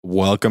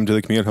Welcome to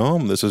the Commute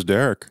Home. This is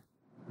Derek.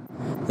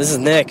 This is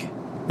Nick.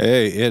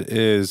 Hey, it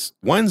is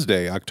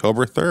Wednesday,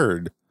 October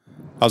 3rd.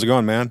 How's it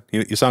going, man?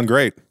 You sound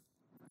great.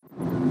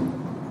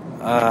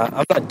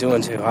 I'm not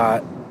doing too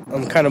hot.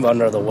 I'm kind of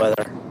under the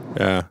weather.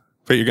 Yeah,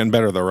 but you're getting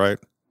better though, right?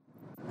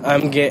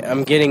 I'm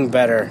getting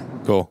better.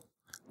 Cool.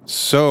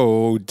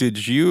 So,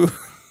 did you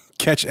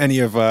catch any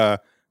of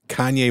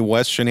Kanye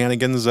West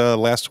shenanigans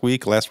last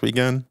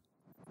weekend?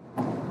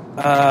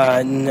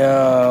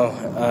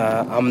 No.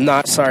 I'm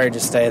not sorry to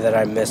say that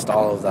I missed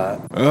all of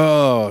that.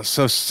 Oh,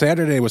 so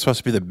Saturday was supposed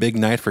to be the big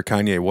night for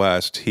Kanye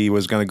West. He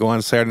was going to go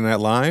on Saturday Night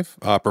Live,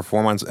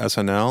 perform on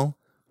SNL,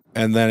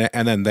 and then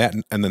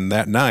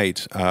that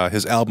night,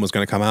 his album was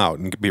going to come out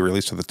and be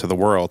released to the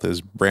world.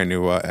 His brand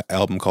new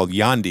album called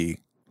Yandhi.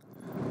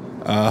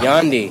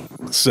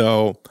 Yandhi.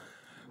 So,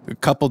 a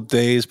couple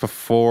days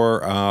before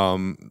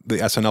the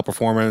SNL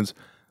performance,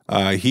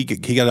 he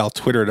got all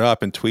twittered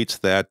up and tweets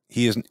that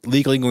he is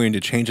legally going to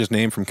change his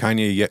name from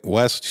Kanye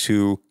West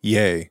to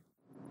Ye,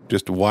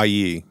 just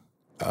Y-E.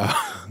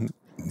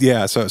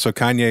 Yeah, so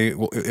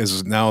Kanye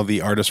is now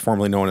the artist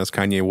formerly known as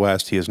Kanye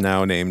West. He is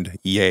now named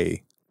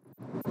Ye.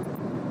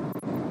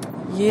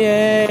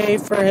 Yay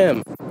for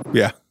him.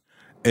 Yeah,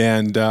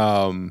 and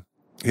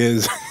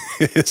his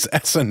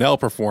SNL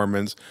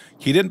performance,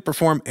 he didn't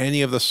perform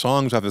any of the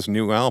songs of his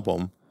new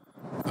album.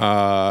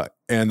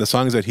 And the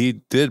songs that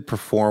he did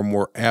perform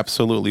were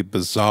absolutely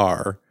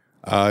bizarre.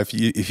 If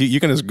you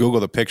can just Google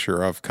the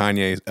picture of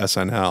Kanye's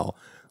SNL,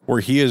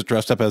 where he is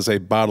dressed up as a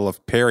bottle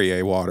of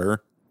Perrier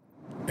water,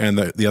 and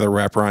the other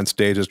rapper on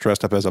stage is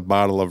dressed up as a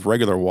bottle of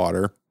regular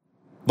water.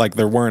 Like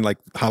they're wearing like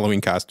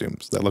Halloween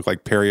costumes that look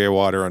like Perrier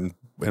water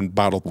and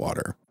bottled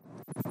water.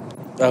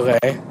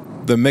 Okay.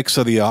 The mix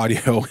of the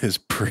audio is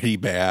pretty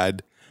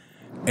bad.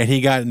 And he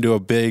got into a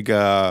big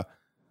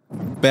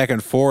back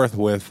and forth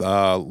with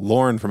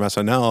Lauren from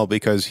SNL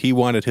because he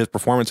wanted his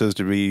performances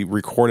to be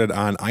recorded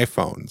on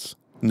iPhones,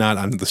 not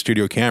on the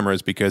studio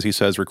cameras, because he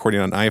says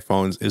recording on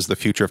iPhones is the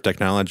future of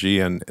technology,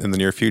 and in the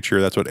near future,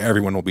 that's what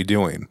everyone will be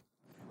doing.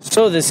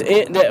 So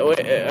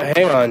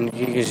hang on,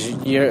 because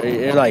you're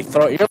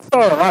throwing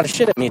a lot of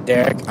shit at me,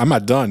 Derek. I'm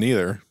not done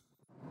either.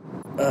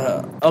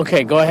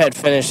 Okay, go ahead,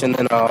 finish, and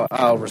then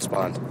I'll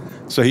respond.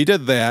 So he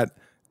did that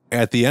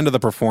at the end of the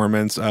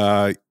performance.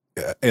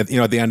 At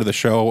the end of the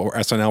show or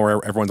SNL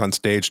where everyone's on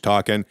stage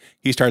talking,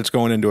 he starts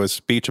going into a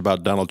speech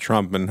about Donald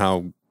Trump and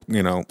how,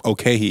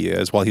 okay he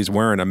is while he's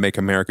wearing a Make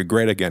America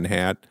Great Again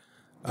hat,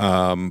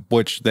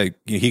 which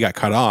he got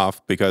cut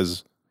off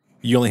because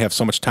you only have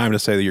so much time to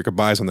say your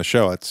goodbyes on the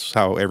show. That's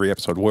how every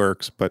episode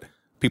works. But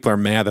people are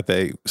mad that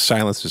they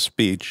silenced his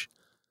speech.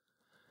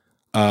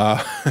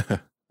 And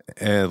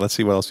let's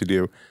see what else you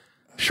do.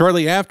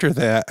 Shortly after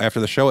that, after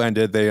the show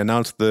ended, they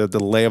announced the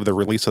delay of the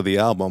release of the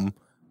album.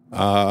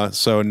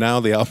 So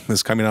now the album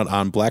is coming out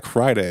on Black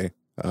Friday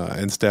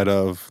instead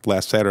of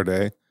last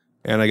Saturday.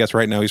 And I guess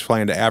right now he's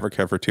flying to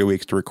Africa for 2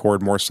 weeks to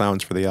record more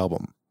sounds for the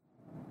album.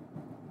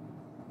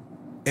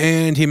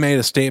 And he made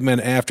a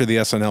statement after the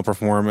SNL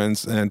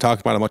performance and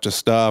talked about a bunch of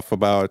stuff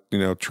about,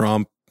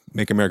 Trump,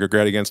 Make America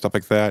Great Again, stuff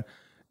like that.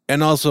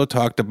 And also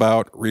talked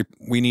about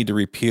we need to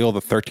repeal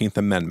the 13th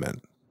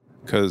Amendment.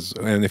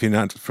 And if you're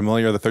not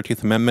familiar, the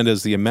 13th Amendment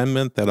is the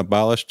amendment that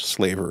abolished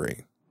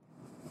slavery.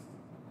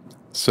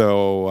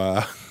 So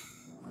a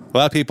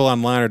lot of people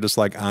online are just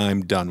like,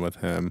 I'm done with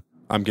him.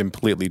 I'm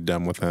completely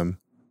done with him.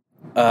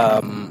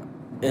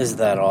 Is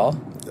that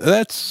all?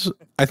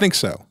 I think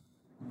so.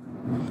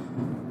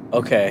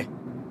 Okay.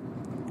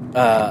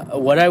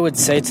 What I would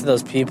say to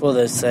those people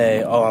that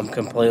say, oh, I'm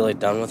completely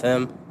done with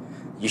him,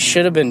 you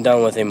should have been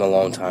done with him a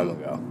long time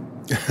ago.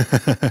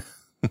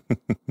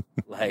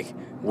 Like,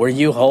 were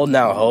you holding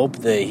out hope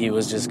that he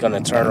was just going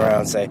to turn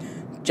around and say,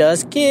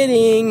 just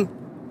kidding?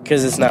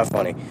 Because it's not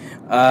funny.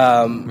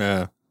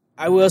 Yeah.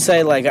 I will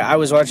say, I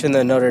was watching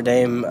the Notre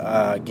Dame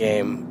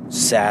game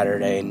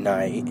Saturday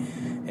night,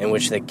 in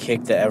which they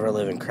kicked the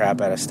ever-living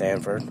crap out of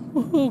Stanford.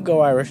 Woohoo,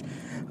 go Irish.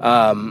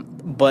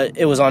 But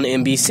it was on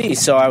NBC,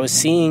 so I was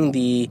seeing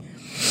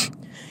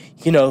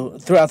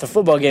throughout the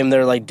football game,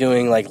 they're,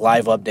 doing,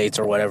 live updates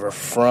or whatever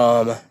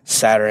from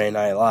Saturday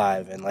Night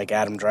Live, and,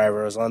 Adam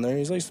Driver was on there.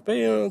 He's like,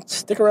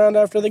 stick around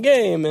after the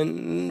game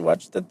and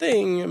watch the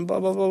thing and blah,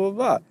 blah, blah, blah,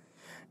 blah.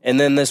 And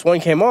then this one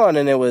came on,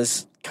 and it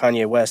was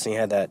Kanye West, and he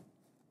had that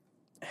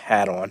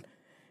hat on.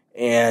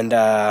 And,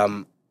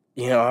 I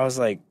was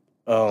like,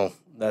 oh,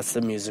 that's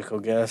the musical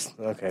guest?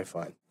 Okay,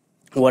 fine.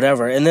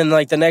 Whatever. And then,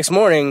 the next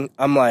morning,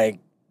 I'm like,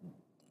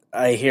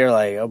 I hear,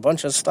 a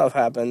bunch of stuff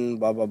happened,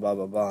 blah, blah, blah,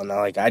 blah, blah. And,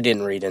 I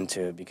didn't read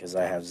into it because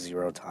I have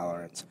zero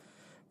tolerance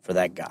for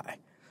that guy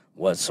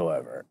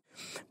whatsoever.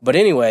 But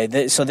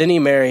anyway, so then he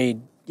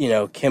married,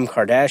 Kim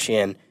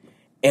Kardashian.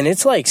 And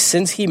it's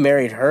since he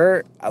married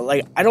her,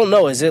 I don't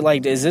know, is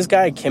this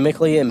guy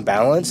chemically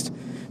imbalanced?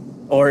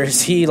 Or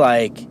is he,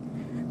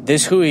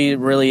 this who he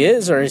really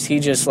is? Or is he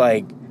just,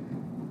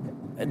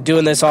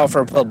 doing this all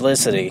for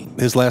publicity?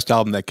 His last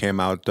album that came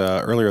out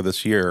earlier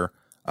this year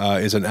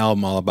is an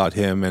album all about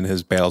him and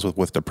his battles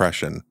with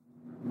depression.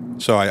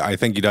 So I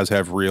think he does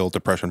have real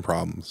depression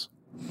problems.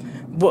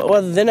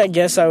 Well, then I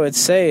guess I would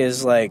say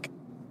is like,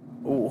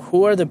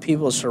 who are the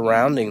people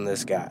surrounding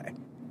this guy?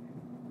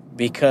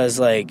 Because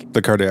like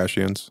the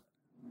Kardashians.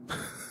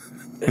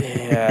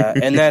 Yeah,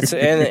 and that's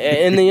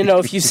and you know,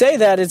 if you say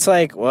that, it's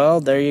like, well,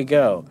 there you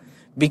go,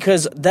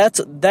 because that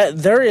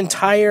their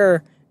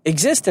entire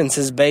existence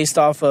is based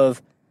off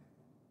of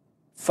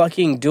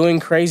fucking doing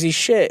crazy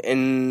shit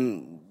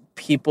and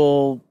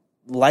people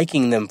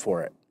liking them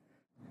for it.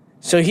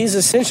 So he's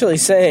essentially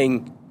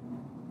saying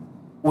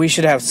we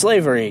should have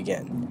slavery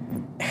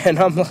again, and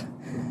I'm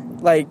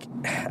like,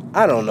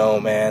 I don't know,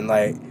 man.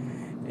 Like,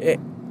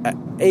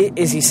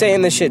 is he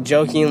saying this shit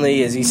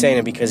jokingly? Is he saying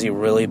it because he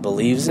really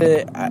believes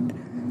it?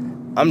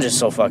 I'm just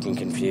so fucking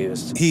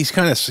confused. He's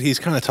kind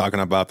of talking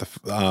about the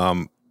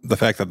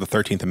fact that the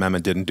 13th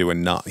Amendment didn't do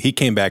enough. He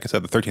came back and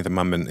said the 13th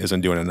Amendment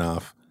isn't doing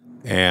enough,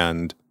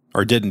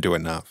 or didn't do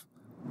enough,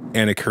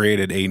 and it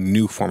created a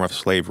new form of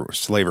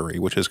slavery,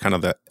 which is kind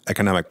of the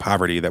economic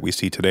poverty that we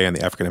see today in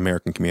the African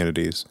American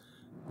communities,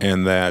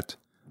 and that.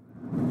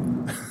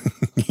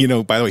 You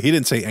know, by the way, he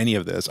didn't say any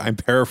of this. I'm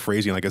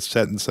paraphrasing like a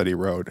sentence that he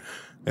wrote,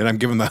 and I'm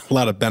giving a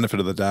lot of benefit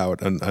of the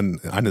doubt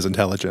on his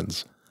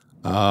intelligence.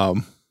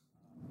 It's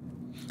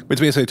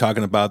basically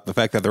talking about the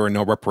fact that there were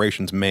no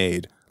reparations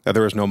made, that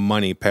there was no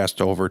money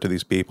passed over to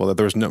these people, that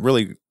there was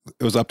it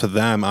was up to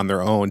them on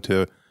their own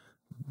to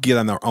get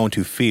on their own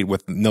 2 feet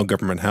with no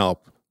government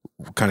help,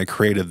 kind of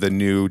created the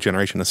new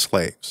generation of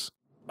slaves.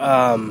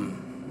 Yeah,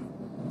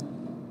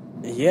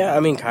 I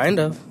mean, kind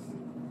of.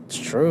 It's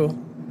true.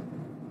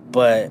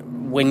 But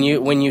when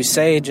you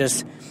say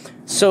just,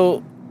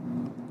 so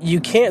you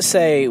can't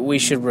say we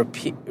should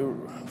repeal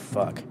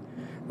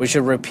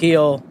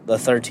the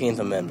 13th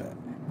Amendment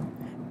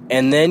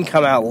and then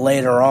come out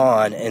later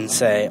on and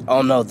say,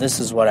 oh no, this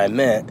is what I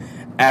meant,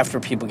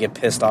 after people get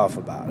pissed off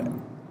about it.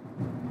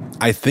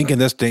 I think in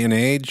this day and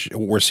age,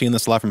 we're seeing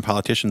this a lot from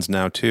politicians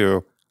now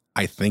too.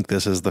 I think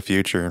this is the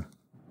future,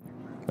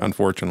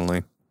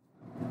 unfortunately.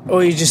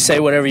 Or you just say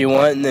whatever you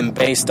want, and then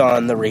based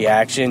on the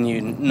reaction, you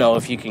know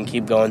if you can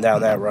keep going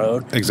down that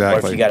road. Exactly.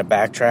 Or if you got to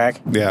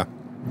backtrack. Yeah.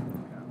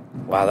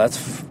 Wow,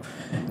 that's...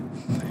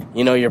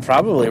 You know, you're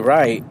probably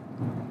right.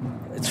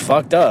 It's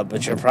fucked up,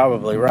 but you're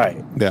probably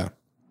right. Yeah.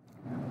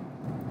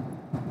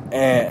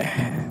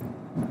 And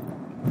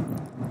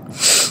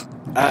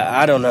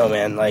I don't know,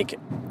 man. Like,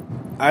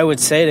 I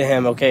would say to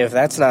him, okay, if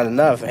that's not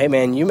enough, hey,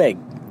 man, you make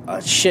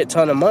a shit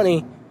ton of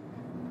money.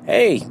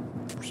 Hey,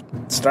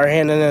 start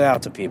handing it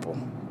out to people.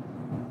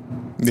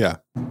 Yeah.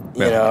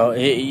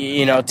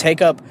 You know,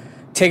 take up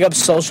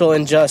social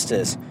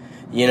injustice.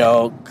 You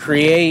know,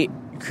 create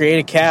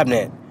a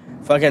cabinet.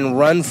 Fucking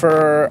run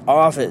for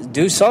office.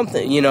 Do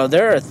something. You know,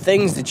 there are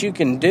things that you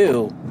can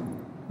do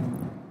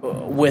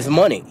with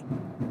money.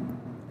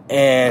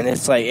 And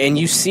it's like, and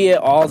you see it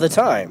all the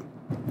time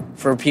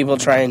for people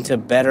trying to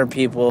better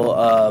people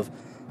of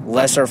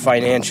lesser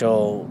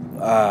financial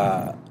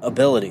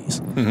abilities.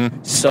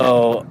 Mm-hmm.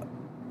 So,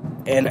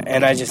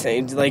 and I just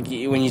think, like,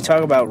 when you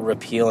talk about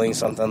repealing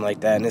something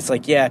like that, and it's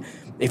like, yeah,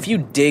 if you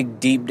dig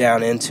deep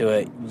down into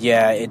it,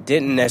 yeah, it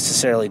didn't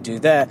necessarily do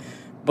that,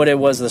 but it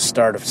was the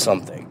start of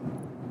something.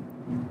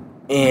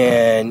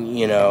 And,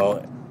 you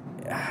know,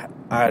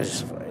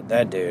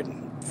 that dude,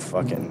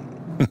 fucking...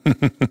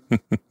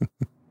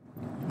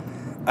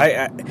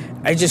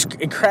 I just,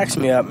 it cracks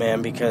me up,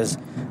 man, because,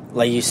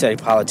 like you said,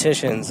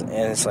 politicians, and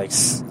it's like,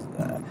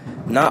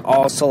 not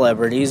all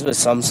celebrities, but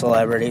some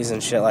celebrities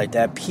and shit like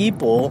that.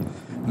 People,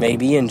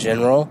 maybe in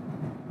general,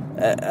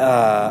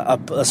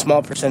 a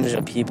small percentage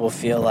of people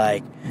feel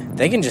like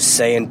they can just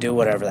say and do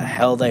whatever the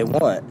hell they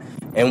want.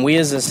 And we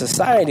as a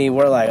society,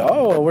 we're like,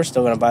 oh, well, we're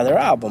still going to buy their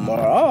album, or,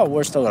 oh,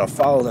 we're still going to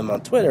follow them on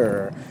Twitter,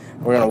 or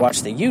we're going to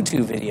watch the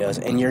YouTube videos,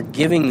 and you're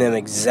giving them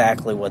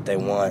exactly what they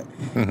want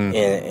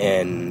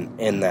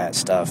in that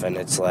stuff. And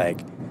it's like,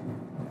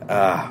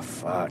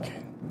 fuck.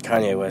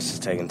 Kanye West is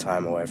taking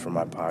time away from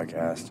my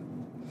podcast.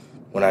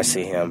 When I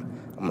see him,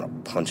 I'm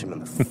going to punch him in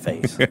the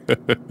face.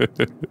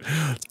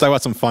 Let's talk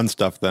about some fun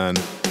stuff then.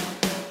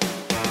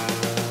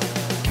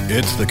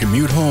 It's The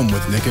Commute Home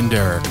with Nick and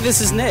Derek. This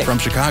is Nick. From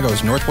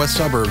Chicago's northwest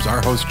suburbs,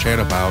 our hosts chat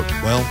about,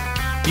 well,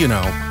 you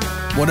know,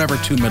 whatever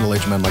 2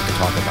 middle-aged men like to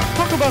talk about.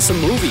 Talk about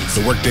some movies.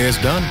 The workday is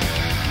done.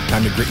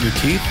 Time to grit your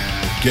teeth,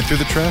 get through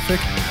the traffic,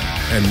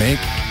 and make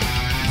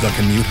the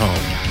commute home.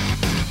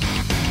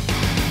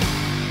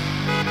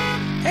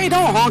 Hey,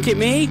 don't honk at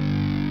me.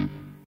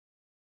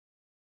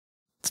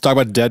 Let's talk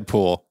about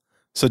Deadpool.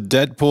 So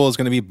Deadpool is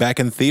going to be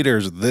back in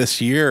theaters this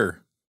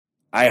year.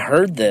 I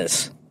heard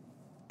this,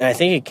 and I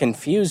think it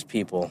confused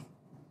people.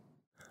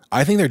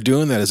 I think they're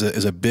doing that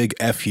as a big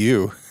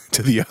FU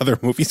to the other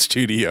movie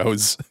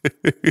studios.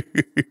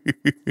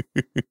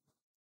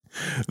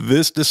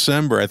 This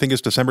December, I think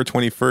it's December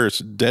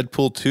 21st,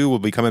 Deadpool 2 will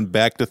be coming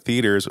back to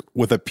theaters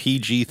with a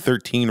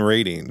PG-13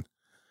 rating.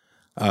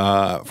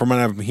 From what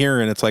I'm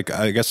hearing, it's like,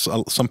 I guess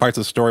some parts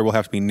of the story will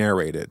have to be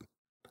narrated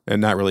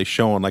and not really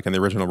shown like in the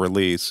original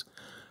release.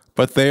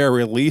 But they are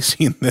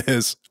releasing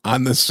this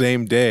on the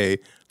same day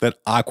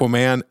that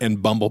Aquaman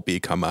and Bumblebee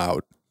come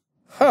out.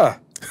 Huh.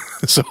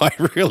 So I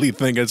really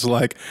think it's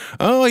like,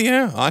 oh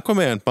yeah,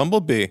 Aquaman,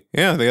 Bumblebee.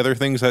 Yeah, the other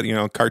things that,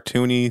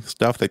 cartoony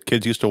stuff that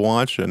kids used to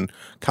watch and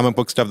comic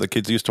book stuff that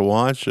kids used to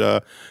watch. Yeah,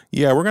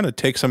 we're going to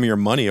take some of your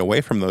money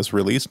away from those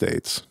release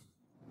dates.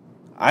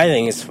 I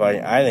think it's funny.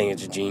 I think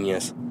it's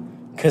genius.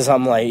 Because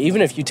I'm like,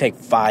 even if you take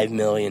 $5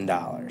 million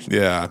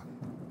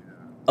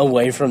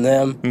away from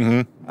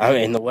them, I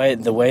mean, the way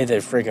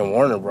that freaking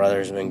Warner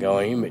Brothers have been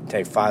going, you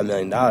take $5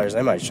 million,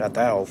 they might shut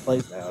that whole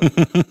place down.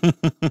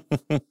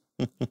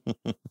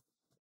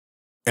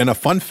 And a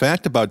fun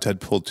fact about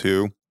Deadpool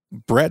 2,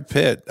 Brad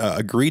Pitt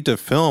agreed to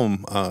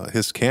film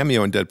his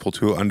cameo in Deadpool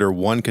 2 under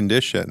one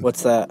condition.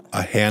 What's that?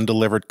 A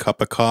hand-delivered cup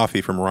of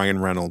coffee from Ryan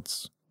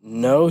Reynolds.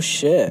 No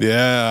shit.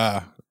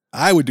 Yeah,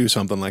 I would do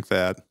something like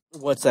that.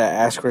 What's that?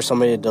 Ask for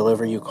somebody to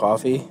deliver you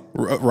coffee?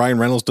 Ryan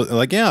Reynolds,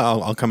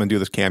 I'll come and do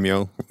this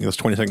cameo, this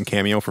 20-second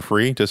cameo for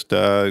free. Just,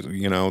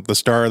 the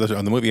star of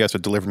the movie has to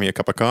deliver me a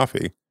cup of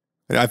coffee.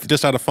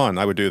 Just out of fun,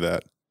 I would do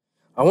that.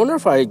 I wonder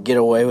if I get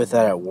away with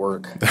that at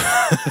work.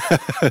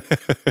 You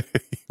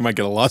might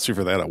get a lawsuit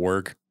for that at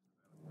work.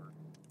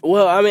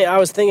 Well, I mean, I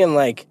was thinking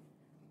like,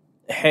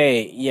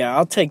 hey, yeah,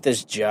 I'll take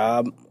this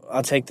job.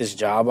 I'll take this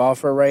job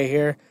offer right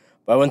here.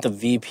 But I want the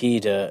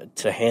VP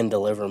to hand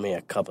deliver me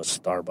a cup of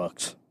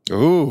Starbucks.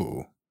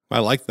 Ooh, I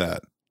like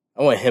that.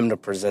 I want him to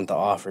present the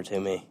offer to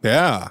me.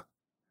 Yeah,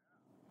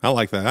 I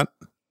like that.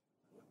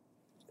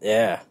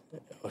 Yeah,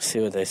 we'll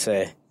see what they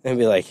say. They'll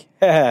be like,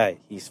 ha,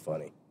 he's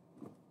funny.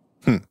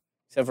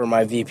 Except for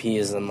my VP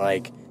is in,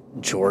 like,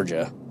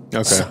 Georgia.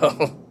 Okay.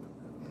 So,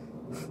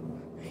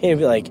 he'd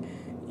be like,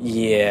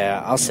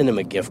 yeah, I'll send him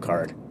a gift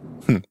card.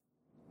 And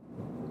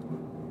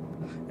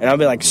I'll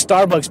be like,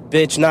 Starbucks,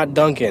 bitch, not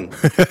Dunkin'.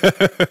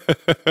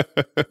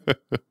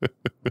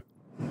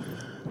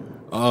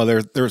 Oh,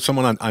 there was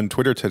someone on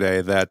Twitter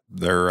today that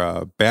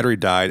their battery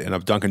died in a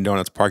Dunkin'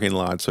 Donuts parking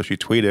lot. So she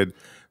tweeted,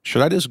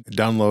 should I just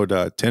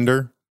download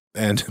Tinder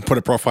and put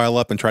a profile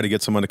up and try to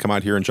get someone to come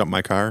out here and jump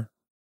my car?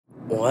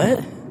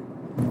 What?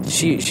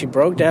 She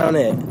broke down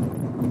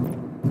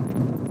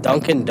at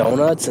Dunkin'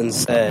 Donuts and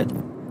said,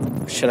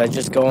 should I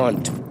just go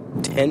on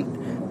Tinder?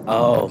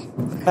 Oh,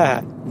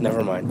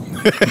 never mind.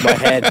 My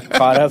head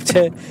caught up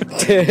to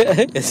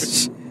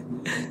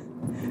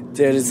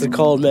dude, it's the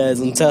cold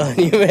meds, I'm telling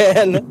you,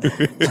 man.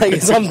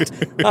 Like,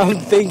 I'm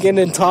thinking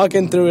and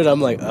talking through it,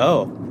 I'm like,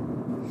 oh.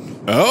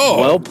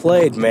 Well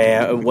played,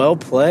 man. Well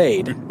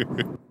played.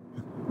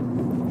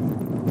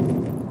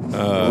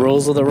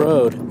 Rules of the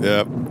road.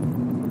 Yep.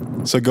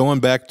 So going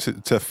back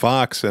to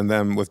Fox and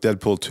them with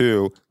Deadpool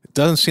 2, it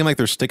doesn't seem like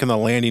they're sticking the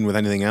landing with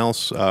anything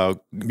else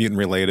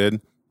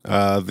mutant-related.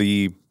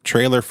 The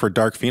trailer for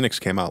Dark Phoenix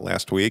came out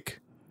last week.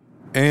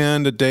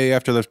 And a day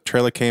after the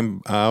trailer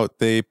came out,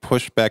 they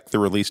pushed back the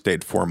release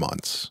date 4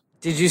 months.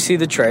 Did you see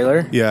the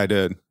trailer? Yeah, I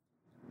did.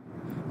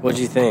 What'd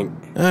you think?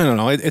 I don't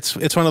know. It's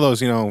one of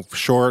those,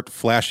 short,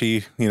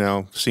 flashy,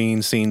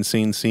 scene.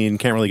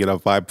 Can't really get a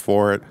vibe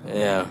for it.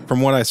 Yeah.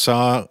 From what I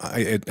saw,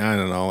 I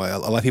don't know. A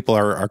lot of people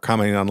are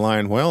commenting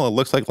online, well, it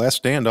looks like Last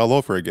Stand all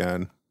over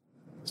again.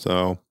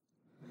 So.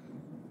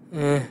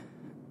 Kind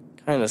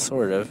of,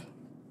 sort of.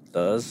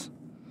 Does.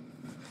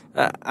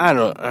 I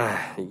don't.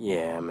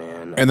 Yeah,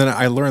 man. And then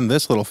I learned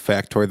this little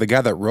factoid. The guy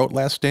that wrote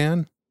Last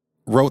Stand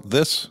wrote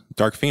this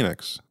Dark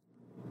Phoenix.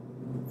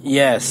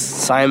 Yes,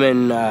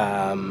 Simon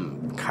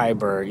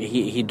Kyber.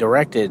 He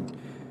directed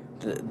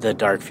the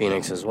Dark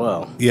Phoenix as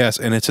well. Yes,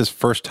 and it's his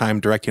first time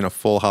directing a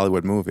full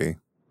Hollywood movie.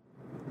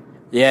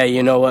 Yeah,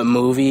 you know what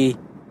movie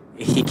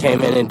he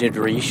came in and did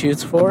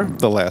reshoots for?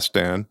 The Last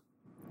Stand.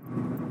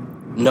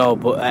 No,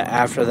 but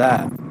after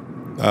that.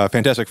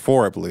 Fantastic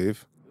Four, I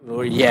believe.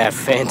 Yeah,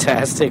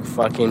 Fantastic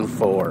fucking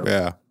Four.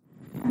 Yeah.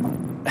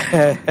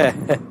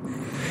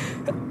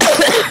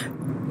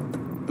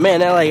 Man,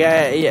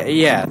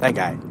 that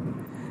guy.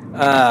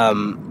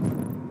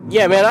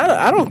 Yeah, man,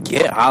 I don't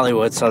get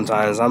Hollywood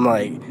sometimes. I'm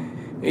like,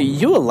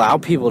 you allow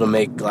people to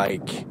make,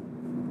 like,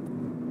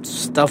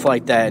 stuff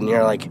like that, and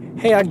you're like,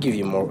 hey, I'll give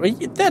you more.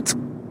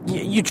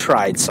 You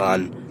tried,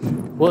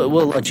 son.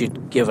 We'll let you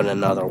give it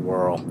another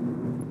whirl.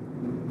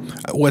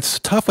 What's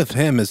tough with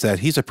him is that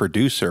he's a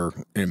producer,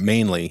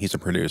 mainly he's a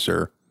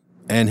producer,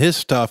 and his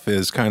stuff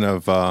is kind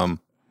of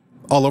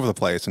all over the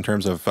place in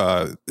terms of,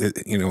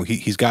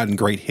 he's gotten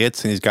great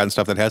hits and he's gotten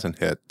stuff that hasn't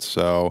hit.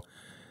 So,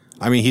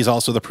 I mean, he's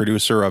also the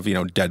producer of,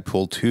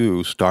 Deadpool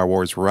 2, Star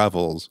Wars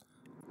Rebels,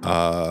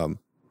 Logan,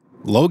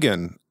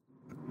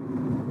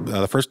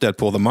 the first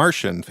Deadpool, The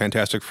Martian,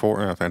 Fantastic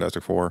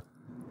Four.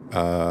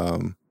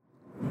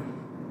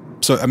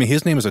 So, I mean,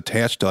 his name is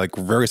attached to, like,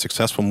 very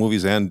successful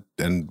movies and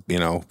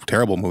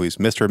terrible movies.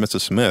 Mr. and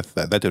Mrs. Smith,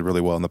 that did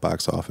really well in the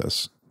box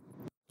office.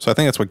 So I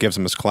think that's what gives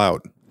him his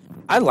clout.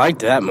 I liked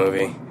that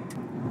movie.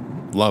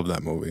 Love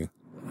that movie.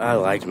 I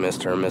liked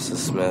Mr. and Mrs.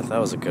 Smith. That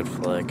was a good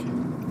flick.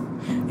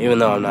 Even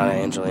though I'm not an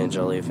Angelina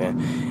Jolie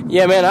fan.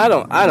 Yeah, man, I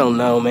don't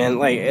know, man.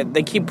 Like,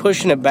 they keep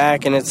pushing it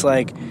back, and it's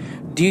like,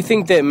 do you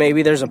think that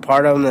maybe there's a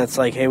part of them that's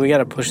like, hey, we got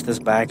to push this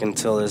back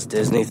until this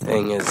Disney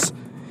thing is,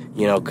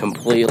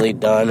 completely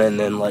done, and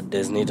then let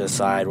Disney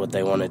decide what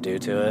they want to do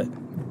to it?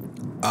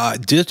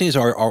 Disney's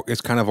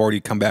it's kind of already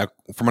come back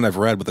from what I've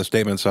read with the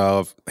statements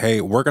of,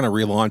 hey, we're going to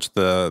relaunch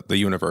the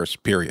universe,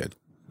 period.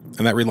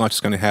 And that relaunch is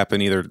going to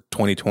happen either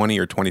 2020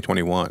 or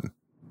 2021.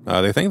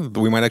 They think that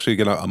we might actually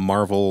get a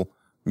Marvel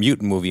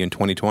mutant movie in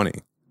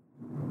 2020.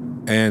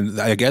 And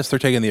I guess they're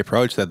taking the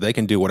approach that they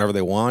can do whatever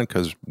they want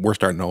because we're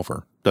starting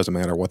over. Doesn't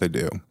matter what they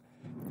do.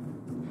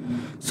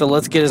 So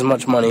let's get as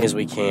much money as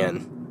we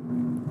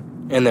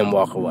can and then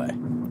walk away.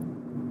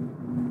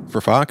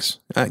 For Fox?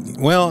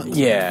 Well,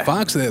 yeah.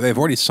 Fox, they've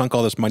already sunk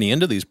all this money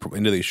into these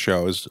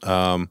shows,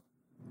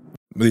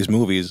 these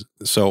movies,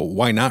 so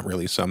why not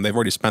release them? They've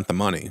already spent the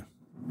money.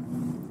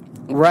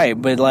 Right,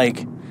 but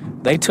like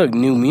they took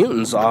New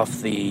Mutants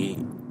off the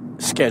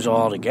schedule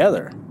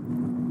altogether.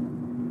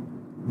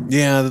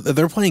 Yeah,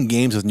 they're playing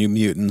games with New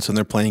Mutants, and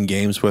they're playing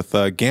games with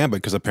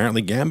Gambit, because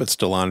apparently Gambit's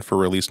still on for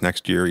release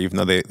next year, even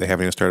though they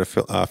haven't even started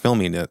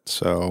filming it,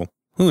 so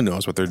who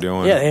knows what they're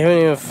doing. Yeah, they haven't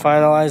even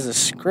finalized the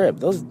script.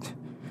 Those,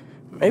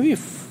 maybe,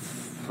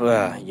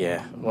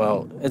 yeah,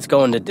 well, it's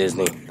going to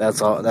Disney.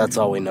 That's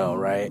all we know,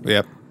 right?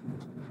 Yep.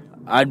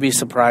 I'd be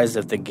surprised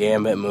if the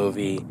Gambit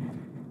movie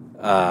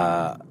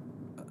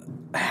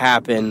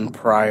happened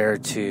prior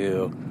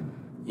to,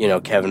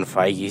 Kevin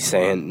Feige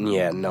saying,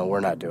 yeah, no,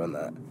 we're not doing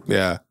that.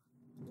 Yeah.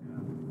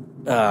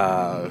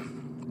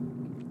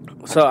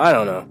 So I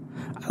don't know.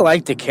 I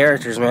like the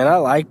characters, man. I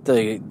like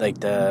the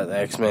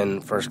X-Men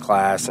First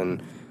Class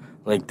and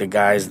like the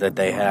guys that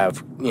they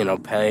have,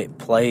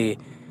 play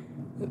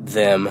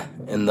them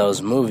in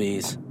those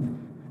movies.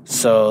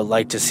 So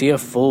like to see a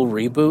full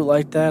reboot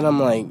like that, I'm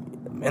like,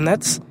 man,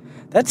 that's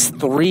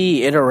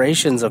 3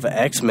 iterations of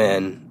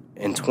X-Men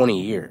in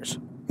 20 years.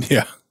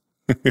 Yeah.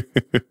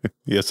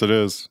 Yes, it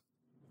is.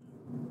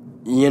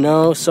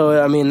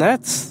 So I mean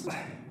that's,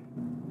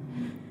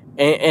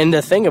 and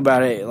the thing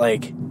about it,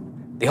 like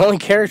the only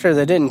character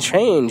that didn't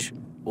change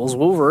was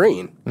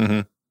Wolverine.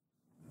 Mm-hmm.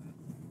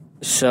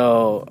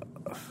 So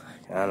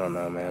I don't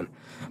know, man.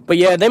 But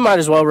yeah, they might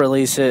as well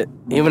release it,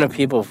 even if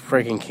people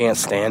freaking can't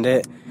stand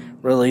it.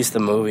 Release the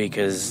movie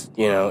because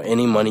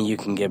any money you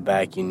can get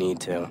back, you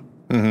need to.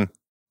 Mm-hmm.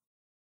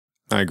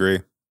 I agree.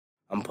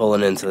 I'm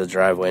pulling into the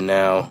driveway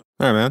now. All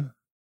right, man.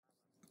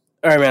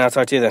 All right, man. I'll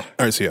talk to you then.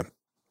 All right, see ya.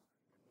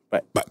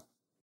 Bye. Bye.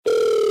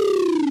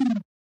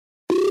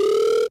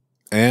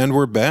 And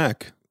we're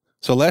back.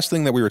 So last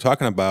thing that we were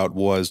talking about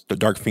was the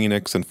Dark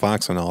Phoenix and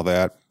Fox and all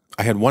that.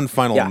 I had one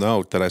final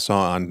note that I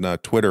saw on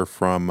Twitter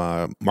from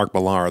Mark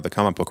Millar, the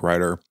comic book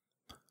writer.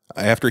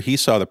 After he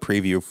saw the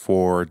preview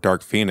for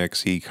Dark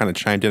Phoenix, he kind of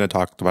chimed in and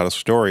talked about a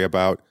story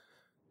about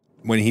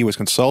when he was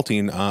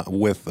consulting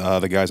with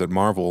the guys at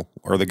Marvel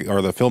or the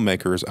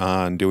filmmakers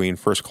on doing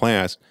First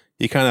Class.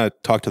 He kind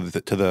of talked to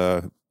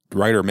the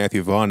writer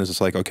Matthew Vaughn. Is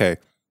just like, okay,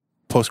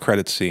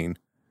 post-credit scene,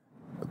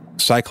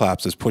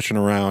 Cyclops is pushing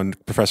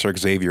around Professor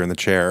Xavier in the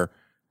chair,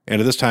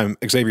 and at this time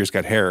Xavier's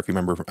got hair, if you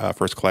remember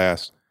First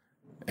Class,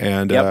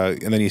 and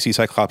then you see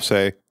Cyclops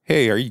say,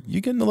 "Hey, are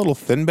you getting a little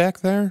thin back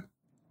there?"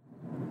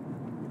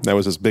 That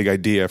was his big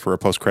idea for a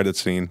post-credit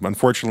scene.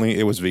 Unfortunately,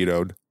 it was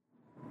vetoed.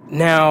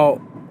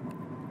 Now,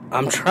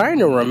 I'm trying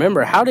to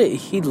remember, how did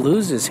he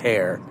lose his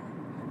hair?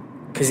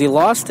 Because he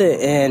lost it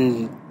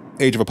in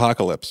Age of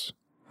Apocalypse.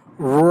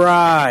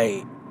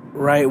 Right.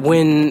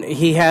 When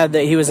he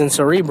was in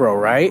Cerebro,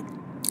 right?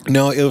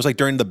 No, it was like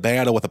during the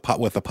battle with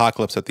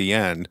Apocalypse at the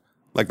end.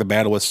 Like the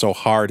battle was so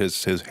hard,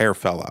 his hair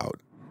fell out.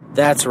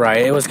 That's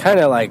right. It was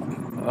kind of like,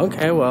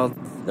 okay, well,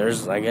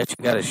 I guess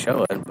you got to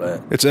show it,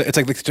 but it's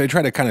like they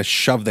try to kind of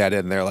shove that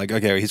in there. Like,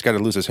 okay, he's got to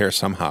lose his hair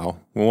somehow.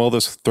 Well, we'll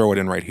just throw it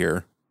in right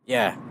here.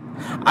 Yeah,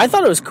 I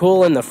thought it was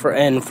cool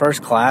in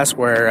First Class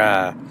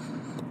where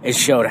it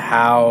showed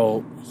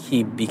how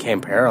he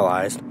became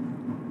paralyzed.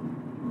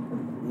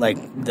 Like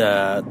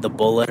the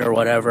bullet or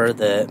whatever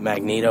that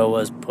Magneto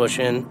was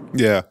pushing.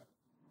 Yeah,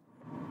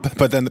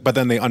 but then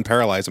they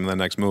unparalyze him in the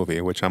next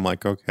movie, which I'm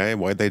like, okay,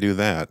 why'd they do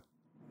that?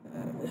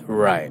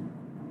 Right.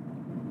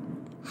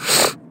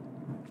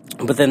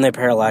 But then they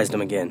paralyzed him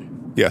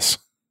again. Yes.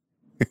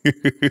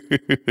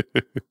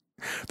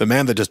 The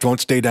man that just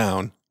won't stay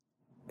down.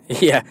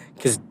 Yeah,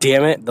 because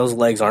damn it, those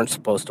legs aren't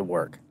supposed to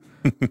work.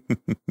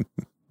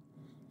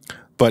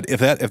 But if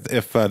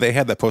they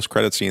had that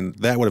post-credit scene,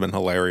 that would have been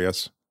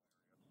hilarious.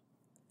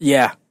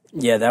 Yeah,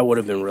 that would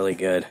have been really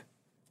good.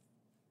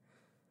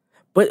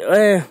 But,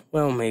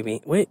 well,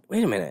 maybe. Wait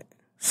a minute.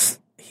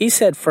 He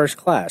said First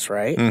Class,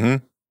 right?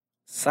 Mm-hmm.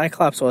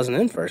 Cyclops wasn't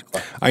in First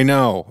Class. I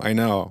know.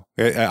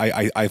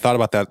 I thought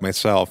about that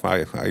myself.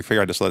 I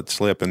figured I'd just let it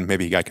slip, and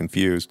maybe he got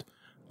confused.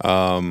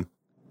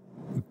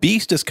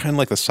 Beast is kind of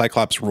like the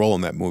Cyclops role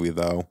in that movie,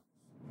 though.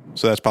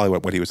 So that's probably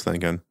what he was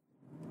thinking.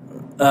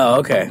 Oh,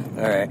 okay.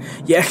 All right.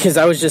 Yeah, because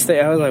I was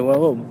like,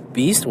 well,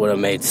 Beast would have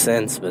made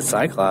sense, but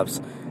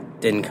Cyclops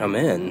didn't come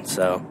in,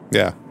 so.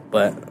 Yeah.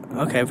 But,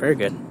 okay, very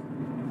good.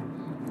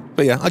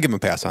 But yeah, I'll give him a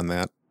pass on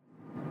that.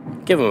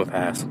 Give him a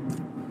pass.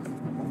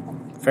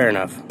 Fair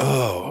enough.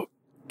 Oh,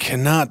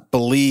 cannot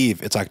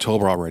believe it's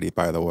October already,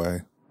 by the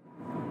way.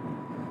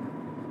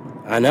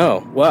 I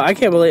know. Well, I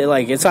can't believe,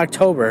 it's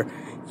October.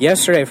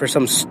 yesterday, for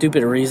some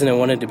stupid reason, it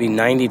wanted to be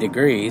 90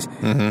 degrees,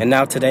 and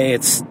now today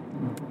it's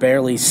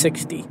barely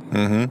 60.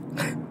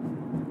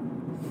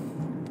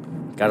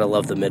 Gotta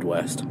love the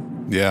Midwest.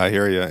 Yeah, I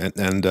hear you.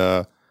 And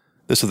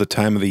this is the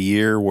time of the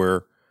year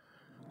where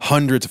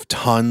hundreds of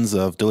tons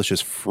of delicious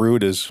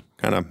fruit is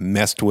kind of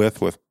messed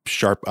with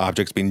sharp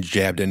objects being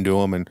jabbed into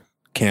them and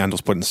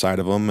candles put inside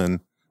of them. And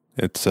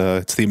it's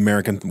the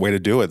American way to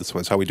do it.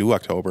 That's how we do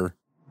October.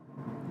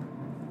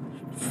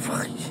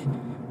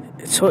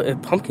 So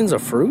pumpkin's a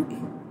fruit?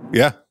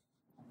 Yeah.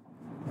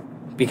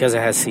 Because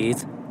it has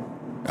seeds?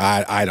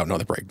 I don't know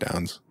the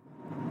breakdowns.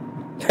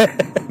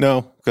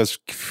 No, because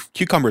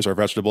cucumbers are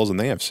vegetables and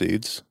they have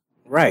seeds.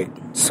 Right.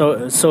 So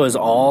is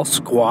all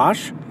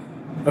squash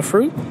a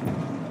fruit?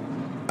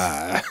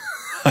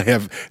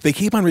 They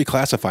keep on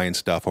reclassifying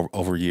stuff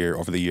over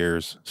the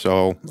years.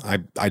 So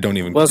I don't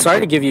even. Well, sorry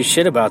to give you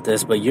shit about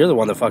this, but you're the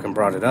one that fucking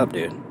brought it up,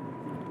 dude.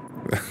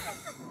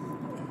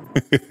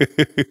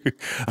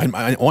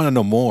 I want to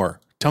know more.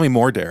 Tell me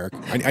more, Derek.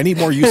 I need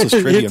more useless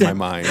trivia in my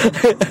mind.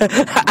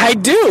 I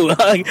do.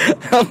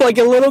 I'm like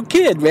a little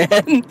kid,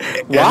 man.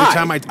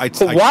 Why?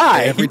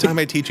 Why? Every time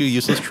I teach you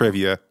useless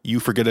trivia,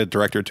 you forget a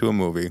director to a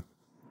movie.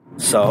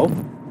 So?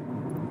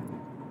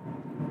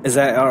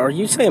 Are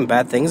you saying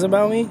bad things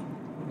about me?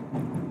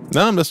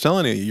 No, I'm just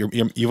telling you.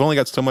 You've only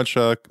got so much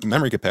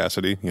memory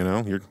capacity. You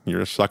know,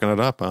 you're sucking it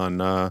up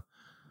on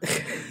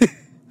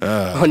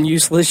on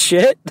useless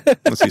shit.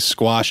 Let's see.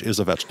 Squash is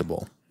a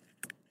vegetable.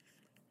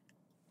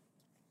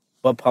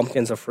 But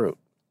pumpkin's a fruit.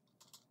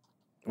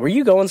 Were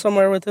you going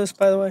somewhere with this,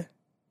 by the way?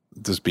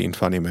 Just being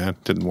funny, man.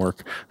 Didn't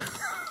work.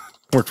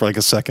 Worked for like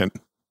a second.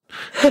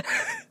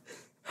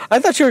 I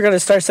thought you were going to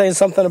start saying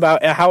something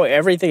about how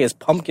everything is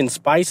pumpkin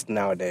spiced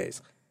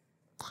nowadays.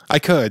 I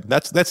could.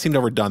 That seemed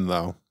overdone,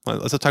 though.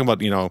 Let's talk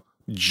about,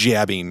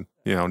 jabbing,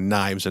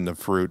 knives into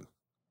fruit.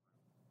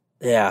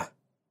 Yeah.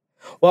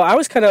 Well, I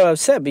was kind of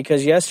upset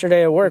because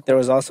yesterday at work there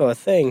was also a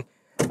thing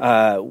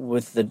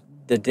with the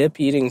dip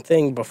eating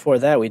thing. Before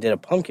that, we did a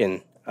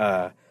pumpkin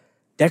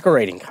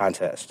decorating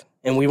contest,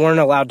 and we weren't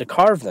allowed to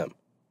carve them.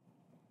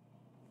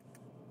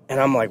 And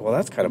I'm like, well,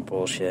 that's kind of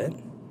bullshit.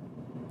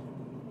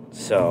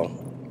 So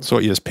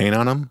what, you just paint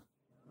on them?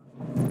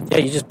 Yeah,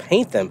 you just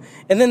paint them.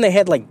 And then they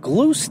had like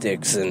glue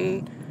sticks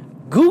and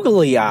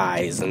googly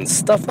eyes and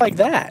stuff like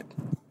that.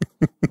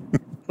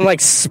 And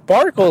like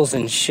sparkles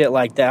and shit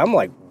like that. I'm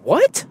like,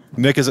 what?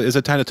 Nick, is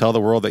it time to tell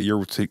the world that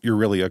you're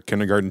really a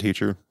kindergarten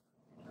teacher?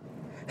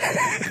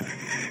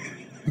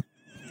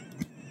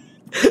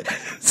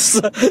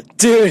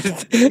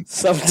 Dude,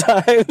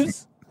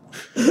 sometimes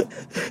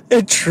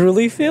it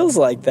truly feels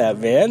like that,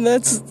 man.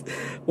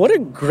 What a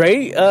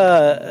great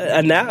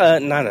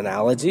not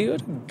analogy,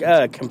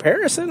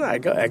 comparison. I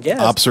guess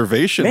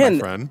observation, man, my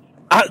friend.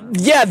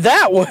 Yeah,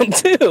 that one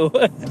too.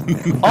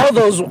 all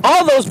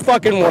those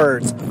fucking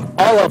words,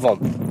 all of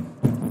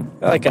them,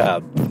 like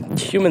a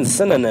human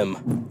synonym.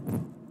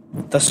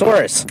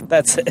 Thesaurus.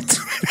 That's it.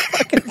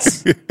 Fucking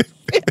shit.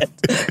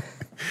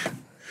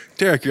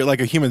 Derek, you're like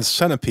a human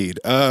centipede.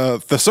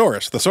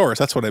 Thesaurus.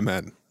 That's what I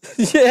meant.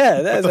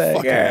 Yeah, that's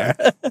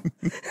it.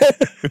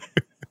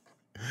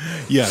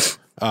 Yes.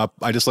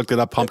 I just looked it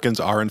up. Pumpkins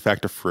are, in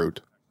fact, a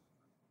fruit.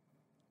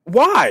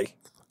 Why?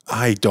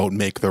 I don't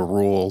make the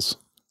rules.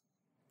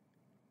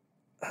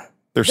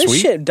 They're this sweet?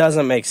 This shit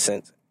doesn't make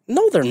sense.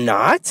 No, they're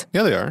not.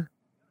 Yeah, they are.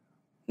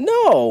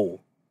 No.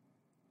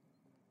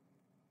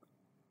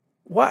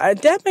 Why?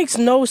 That makes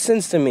no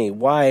sense to me.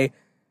 Why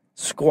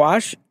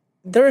squash?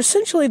 They're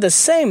essentially the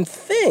same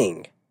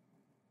thing.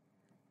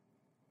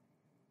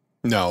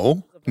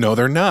 No,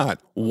 they're not.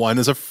 One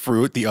is a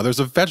fruit, the other's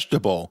a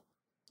vegetable.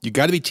 You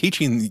got to be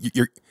teaching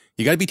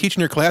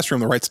your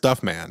classroom the right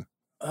stuff, man.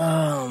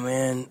 Oh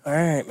man! All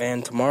right,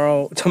 man.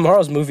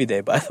 Tomorrow's movie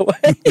day, by the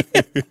way.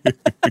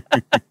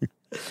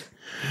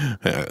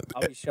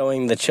 I'll be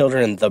showing the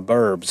children The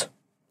Burbs.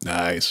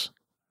 Nice,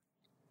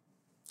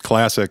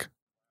 classic.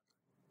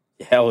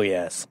 Hell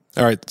yes.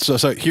 All right, so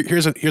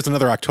here's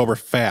another October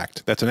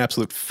fact. That's an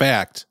absolute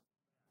fact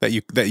that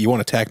you want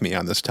to attack me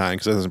on this time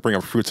because it doesn't bring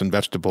up fruits and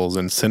vegetables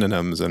and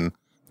synonyms and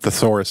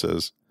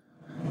thesauruses.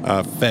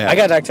 Fact. I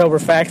got an October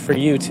fact for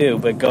you too,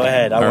 but go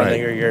ahead. I want to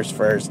hear yours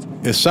first.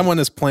 If someone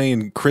is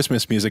playing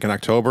Christmas music in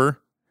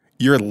October,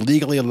 you're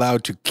legally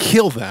allowed to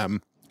kill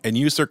them and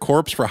use their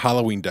corpse for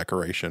Halloween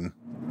decoration.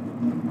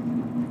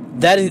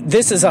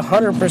 This is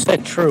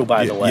 100% true,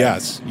 by the way.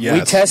 Yes.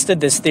 We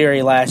tested this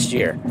theory last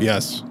year.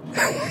 Yes.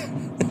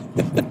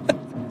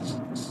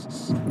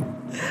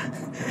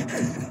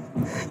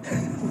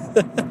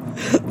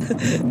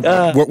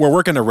 We're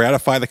working to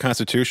ratify the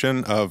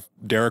Constitution of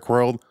Derek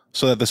World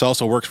so that this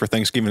also works for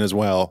Thanksgiving as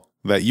well.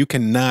 That you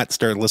cannot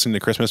start listening to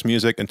Christmas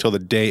music until the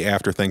day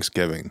after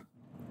Thanksgiving.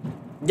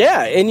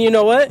 Yeah, and you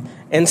know what?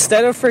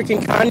 Instead of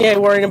freaking Kanye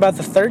worrying about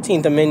the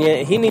 13th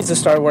Amendment, he needs to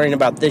start worrying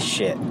about this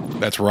shit.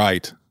 That's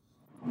right.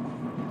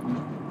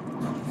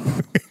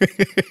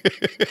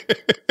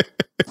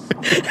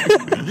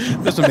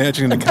 Just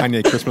imagining the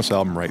Kanye Christmas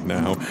album right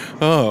now.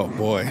 Oh,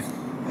 boy.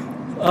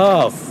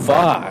 Oh,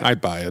 fuck. I'd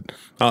buy it.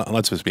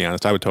 Let's just be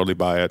honest. I would totally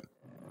buy it.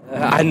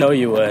 I know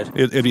you would.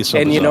 It'd be so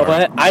And bizarre. you know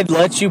what? I'd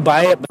let you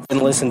buy it, but then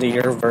listen to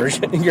your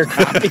version, your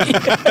copy.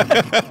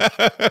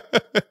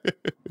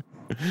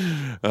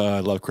 I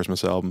love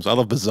Christmas albums. I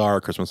love bizarre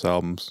Christmas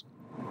albums.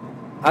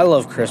 I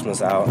love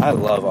Christmas albums. I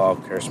love all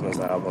Christmas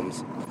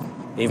albums.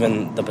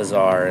 Even the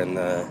bizarre and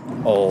the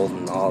old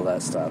and all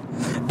that stuff.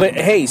 But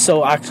hey,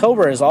 so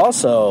October is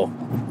also,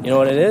 you know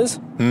what it is?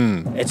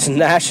 It's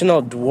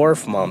National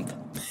Dwarf Month.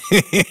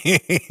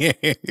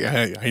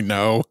 Yeah, I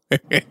know.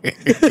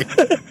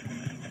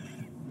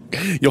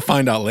 You'll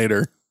find out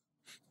later.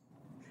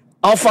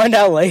 I'll find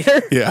out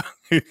later? Yeah.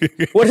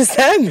 What does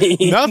that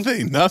mean?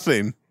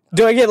 Nothing.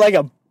 Do I get like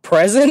a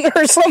present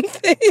or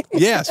something?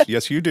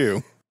 Yes, you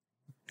do.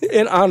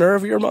 In honor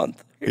of your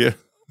month. Yeah.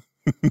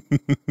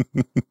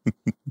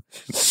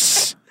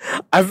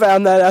 I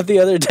found that out the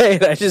other day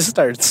and I just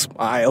started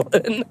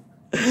smiling.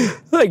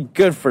 Like,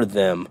 good for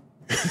them.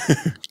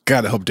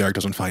 God, I hope Derek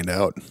doesn't find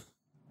out.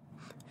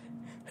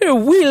 Hey,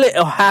 we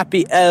little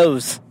happy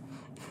elves.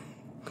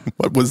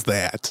 What was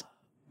that?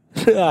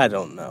 I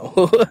don't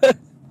know.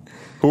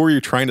 Who were you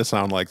trying to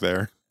sound like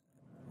there?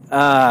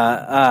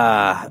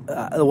 Well,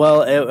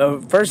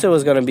 first it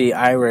was going to be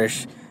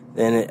Irish,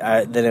 then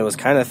it was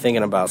kind of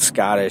thinking about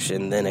Scottish,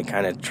 and then it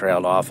kind of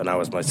trailed off, and I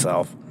was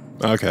myself.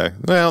 Okay.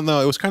 Well, no,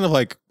 it was kind of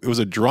like, it was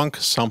a drunk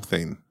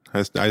something.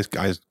 I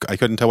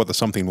couldn't tell what the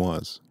something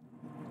was.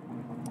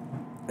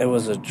 It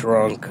was a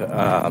drunk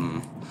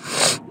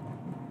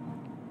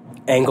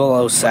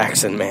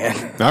Anglo-Saxon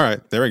man. All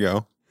right, there we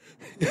go.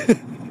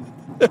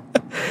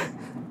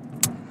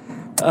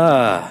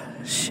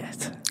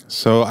 Shit.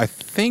 So I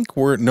think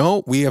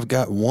we have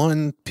got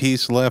one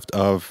piece left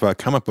of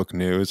comic book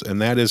news,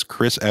 and that is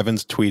Chris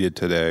Evans tweeted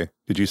today.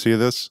 Did you see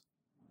this?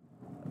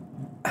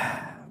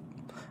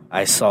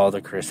 I saw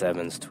the Chris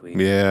Evans tweet.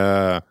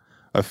 Yeah.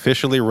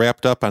 Officially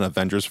wrapped up on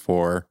Avengers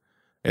 4.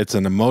 It's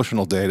an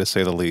emotional day, to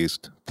say the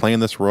least. Playing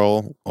this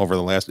role over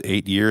the last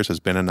 8 years has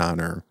been an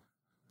honor.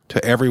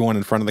 To everyone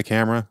in front of the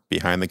camera,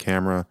 behind the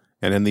camera,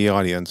 and in the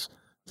audience,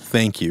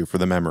 thank you for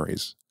the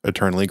memories.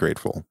 Eternally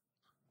grateful.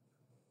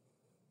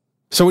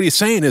 So what he's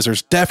saying is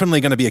there's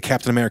definitely going to be a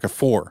Captain America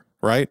 4,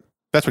 right?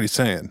 That's what he's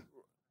saying.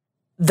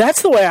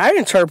 That's the way I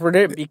interpret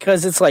it,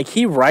 because it's like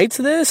he writes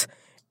this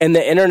and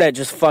the internet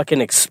just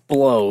fucking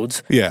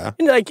explodes. Yeah.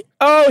 And like,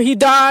 oh, he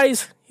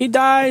dies.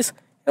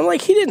 I'm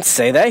like, he didn't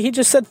say that. He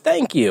just said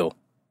thank you.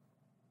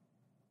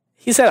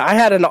 He said, I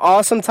had an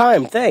awesome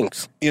time.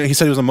 Thanks. You know, he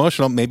said he was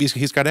emotional. Maybe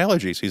he's got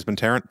allergies. He's been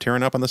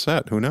tearing up on the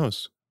set. Who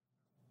knows?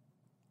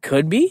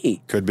 Could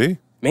be.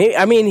 Maybe.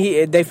 I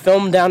mean, they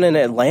filmed down in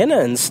Atlanta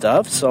and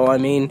stuff. So, I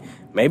mean,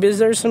 maybe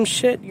there's some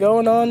shit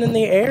going on in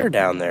the air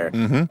down there.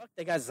 Mm-hmm.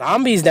 They got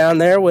zombies down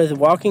there with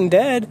Walking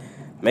Dead.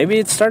 Maybe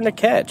it's starting to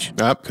catch.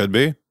 Could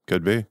be.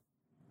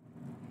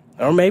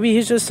 Or maybe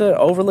he's just an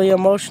overly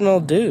emotional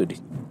dude.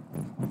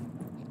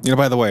 You know,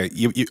 by the way,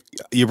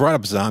 you brought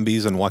up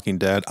zombies and Walking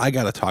Dead. I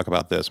got to talk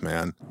about this,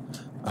 man.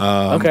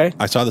 Okay.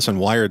 I saw this in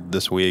Wired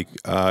this week.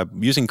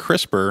 Using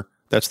CRISPR,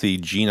 that's the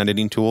gene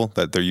editing tool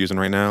that they're using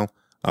right now,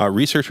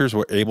 researchers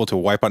were able to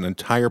wipe out an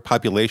entire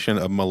population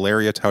of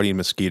malaria-touting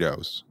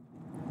mosquitoes.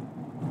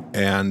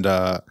 And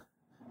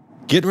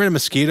getting rid of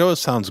mosquitoes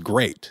sounds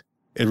great.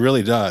 It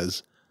really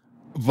does.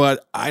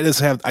 But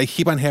I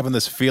keep on having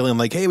this feeling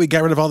like, hey, we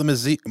got rid of all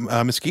the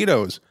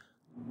mosquitoes.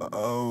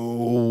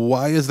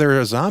 Why is there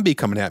a zombie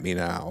coming at me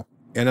now?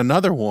 And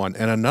another one,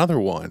 and another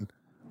one.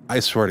 I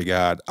swear to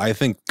God, I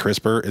think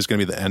CRISPR is going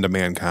to be the end of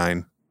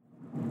mankind.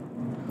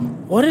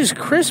 What is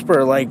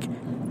CRISPR? Like,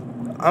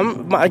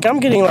 I'm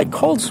getting like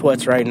cold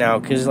sweats right now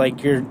because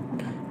like you're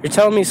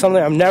telling me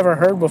something I've never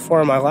heard before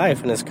in my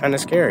life, and it's kind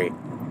of scary.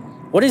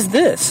 What is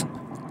this?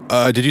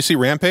 Did you see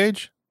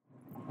Rampage?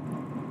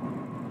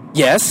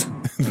 Yes.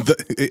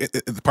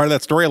 Part of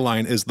that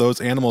storyline is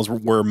those animals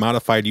were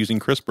modified using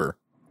CRISPR.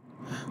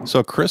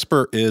 So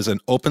CRISPR is an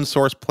open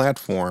source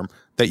platform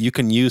that you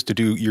can use to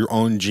do your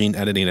own gene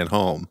editing at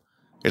home.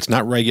 It's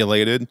not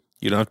regulated.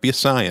 You don't have to be a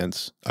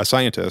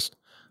scientist.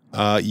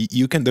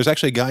 You can. There's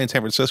actually a guy in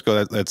San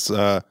Francisco that's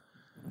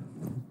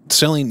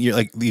selling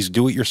like these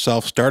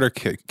do-it-yourself starter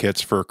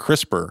kits for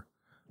CRISPR.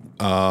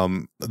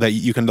 That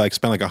you can like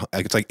spend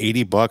it's like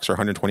 $80 or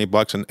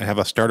 $120 and have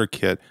a starter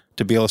kit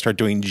to be able to start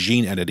doing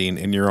gene editing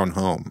in your own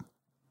home.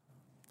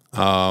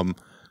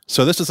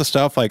 So this is the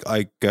stuff like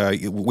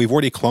we've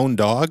already cloned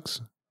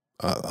dogs,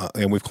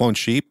 and we've cloned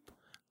sheep.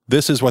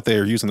 This is what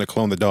they're using to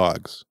clone the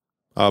dogs.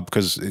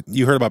 Because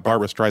you heard about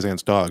Barbara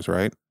Streisand's dogs,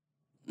 right?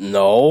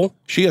 No.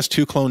 She has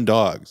 2 cloned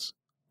dogs.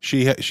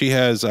 She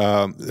has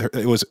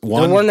it was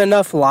one. There weren't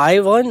enough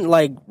live one.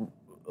 Like,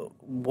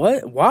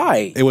 what?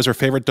 Why? It was her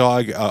favorite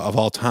dog of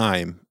all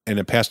time, and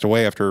it passed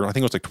away after I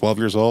think it was like 12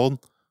 years old.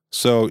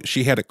 So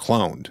she had it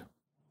cloned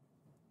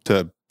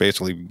to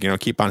basically,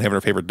 keep on having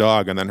her favorite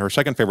dog. And then her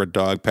second favorite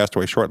dog passed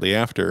away shortly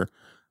after.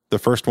 The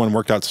first one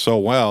worked out so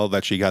well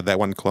that she got that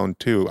one cloned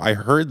too. I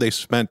heard they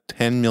spent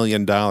 $10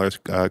 million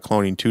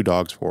cloning 2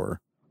 dogs for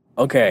her.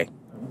 Okay.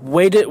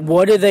 What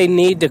do they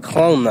need to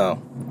clone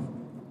though?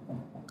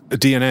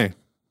 DNA.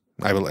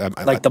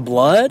 Like the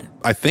blood?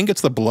 I think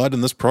it's the blood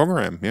in this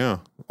program. Yeah.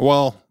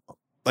 Well,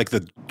 like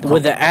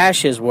Would the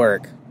ashes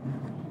work?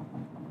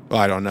 Well,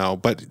 I don't know,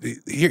 but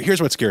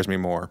here's what scares me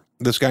more.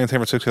 This guy in San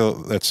Francisco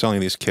that's selling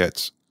these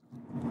kits.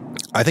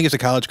 I think he's a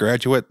college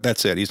graduate.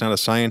 That's it. He's not a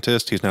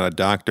scientist. He's not a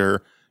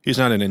doctor. He's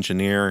not an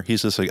engineer.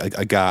 He's just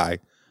a guy.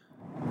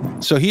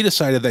 So he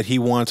decided that he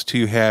wants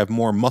to have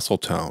more muscle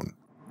tone,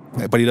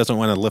 but he doesn't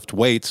want to lift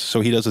weights.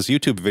 So he does this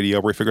YouTube video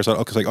where he figures out,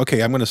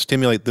 okay, I'm going to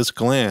stimulate this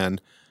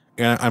gland,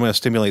 and I'm going to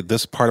stimulate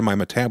this part of my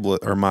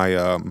metabolism or my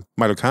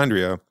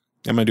mitochondria.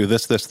 I'm going to do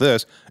this,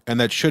 and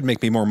that should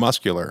make me more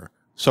muscular.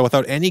 So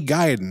without any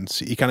guidance,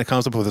 he kind of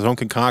comes up with his own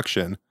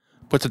concoction,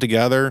 puts it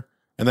together,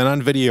 and then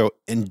on video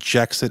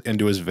injects it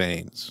into his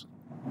veins.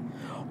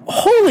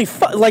 Holy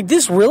fuck! Like,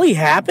 this really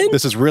happened?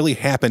 This is really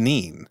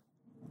happening.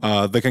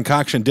 The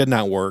concoction did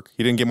not work.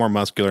 He didn't get more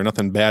muscular.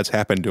 Nothing bad's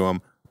happened to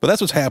him. But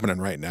that's what's happening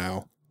right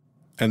now.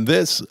 And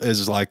this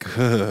is like,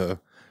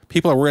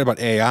 people are worried about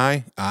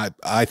AI.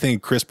 I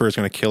think CRISPR is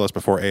going to kill us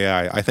before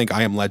AI. I think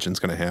I Am Legend's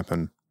going to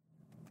happen.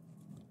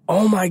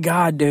 Oh my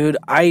God, dude.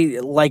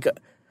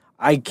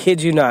 I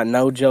kid you not,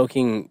 no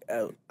joking.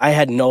 I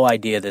had no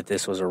idea that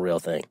this was a real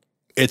thing.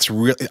 It's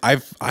real. I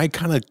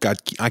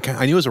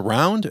knew it was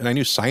around, and I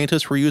knew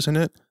scientists were using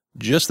it.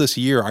 Just this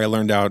year, I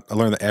learned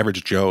the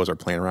average Joes are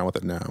playing around with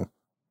it now.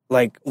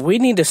 Like, we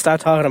need to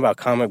stop talking about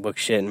comic book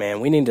shit, man.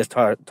 We need to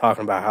start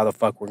talking about how the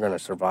fuck we're going to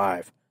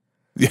survive.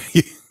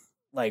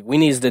 Like, we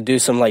need to do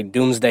some, like,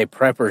 doomsday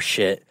prepper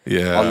shit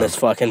on this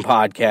fucking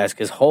podcast,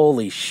 because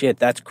holy shit,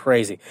 that's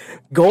crazy.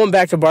 Going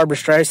back to Barbra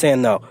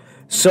Streisand, though.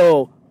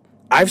 So,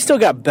 I've still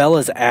got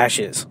Bella's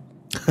ashes.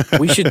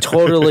 We should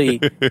totally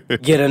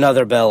get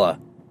another Bella.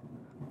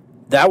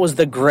 That was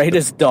the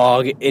greatest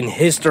dog in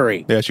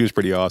history. Yeah, she was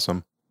pretty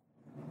awesome.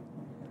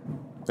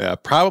 Yeah,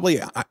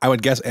 probably, I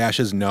would guess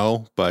ashes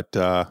no, but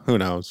who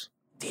knows?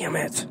 Damn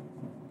it.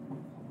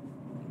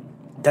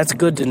 That's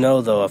good to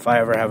know, though, if I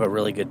ever have a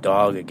really good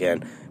dog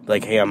again.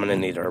 Like, hey, I'm going to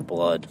need her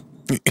blood.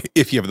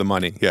 If you have the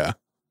money, yeah.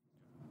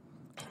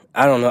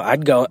 I don't know.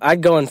 I'd go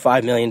in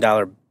 $5 million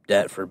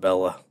debt for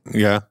Bella.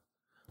 Yeah.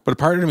 But a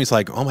part of me is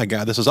like, oh my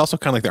God, this is also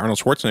kind of like the Arnold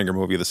Schwarzenegger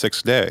movie, The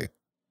Sixth Day,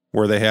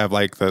 where they have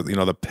like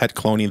the pet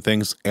cloning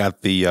things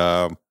at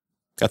the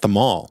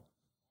mall.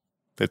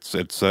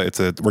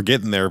 We're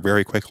getting there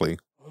very quickly.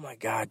 Oh my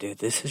God, dude,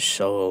 this is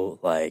so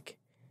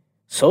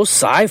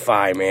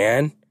sci-fi,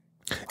 man.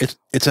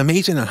 It's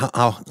amazing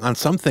how on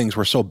some things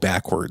we're so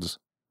backwards.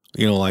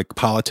 Like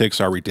politics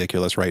are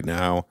ridiculous right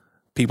now.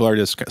 People are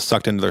just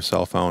sucked into their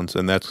cell phones,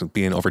 and that's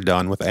being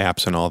overdone with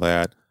apps and all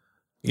that.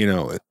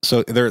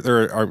 So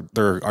there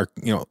are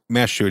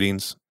mass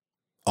shootings,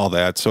 all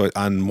that. So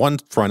on one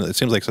front, it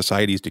seems like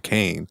society is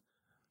decaying,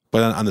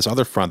 but on this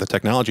other front, the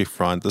technology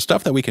front, the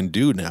stuff that we can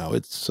do now,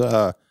 it's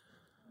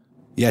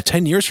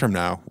 10 years from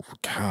now,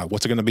 God,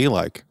 what's it going to be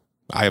like?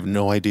 I have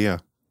no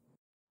idea.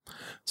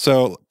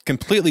 So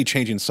completely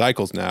changing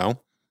cycles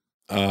now.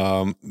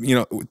 We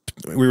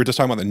were just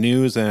talking about the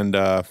news and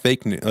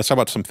fake news. Let's talk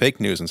about some fake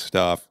news and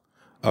stuff.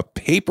 A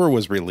paper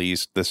was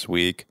released this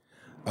week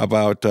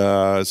about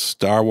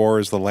Star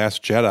Wars The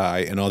Last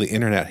Jedi and all the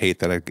internet hate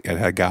that it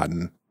had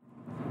gotten.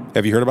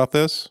 Have you heard about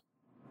this?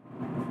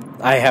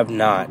 I have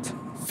not.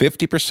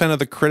 50% of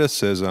the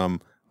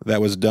criticism that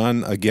was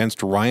done against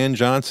Rian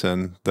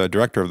Johnson, the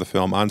director of the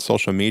film, on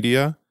social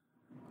media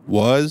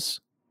was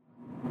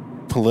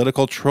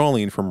political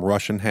trolling from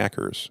Russian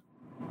hackers.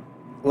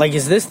 Like,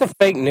 is this the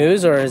fake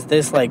news, or is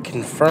this like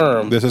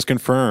confirmed? This is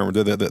confirmed.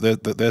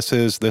 This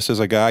is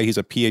a guy. He's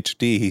a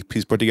PhD.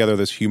 He's put together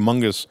this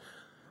humongous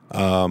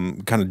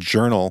kind of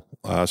journal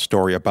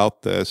story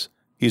about this.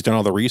 He's done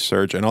all the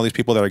research, and all these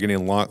people that are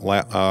getting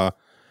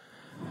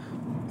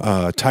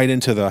tied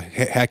into the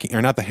hacking,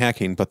 or not the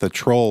hacking, but the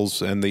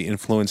trolls and the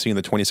influencing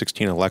the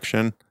 2016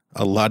 election.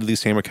 A lot of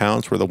these same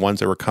accounts were the ones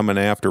that were coming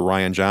after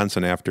Rian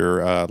Johnson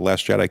after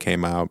Last Jedi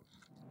came out.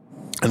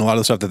 And a lot of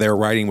the stuff that they were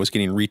writing was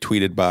getting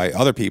retweeted by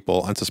other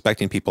people,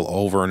 unsuspecting people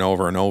over and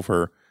over and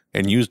over,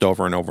 and used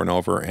over and over and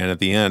over. And at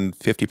the end,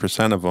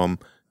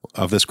 50%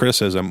 of this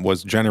criticism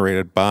was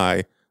generated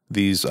by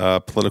these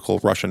political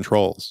Russian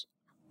trolls.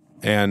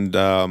 And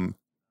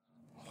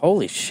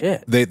holy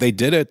shit. They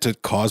did it to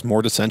cause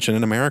more dissension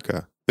in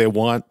America. They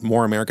want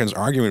more Americans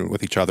arguing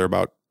with each other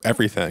about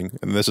everything.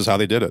 And this is how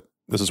they did it.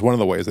 This is one of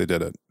the ways they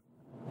did it.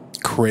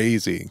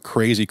 Crazy,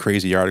 crazy,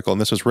 crazy article. And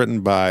this was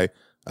written by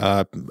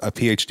a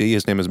PhD.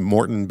 His name is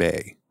Morton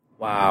Bay.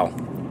 Wow.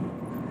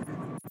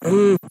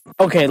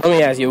 Okay, let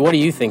me ask you, what do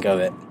you think of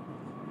it?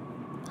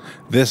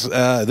 This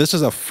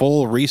is a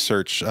full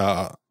research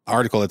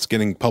article that's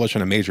getting published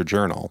in a major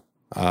journal.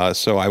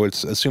 So I would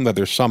assume that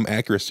there's some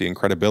accuracy and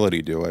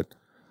credibility to it.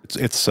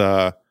 It's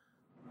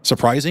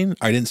surprising.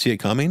 I didn't see it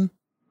coming.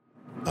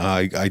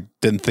 I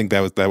didn't think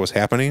that was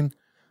happening.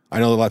 I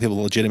know a lot of people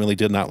legitimately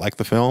did not like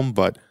the film,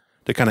 but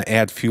to kind of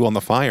add fuel on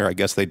the fire, I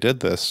guess they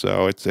did this.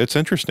 So it's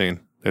interesting.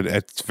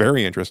 It's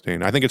very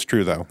interesting. I think it's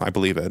true, though. I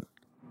believe it.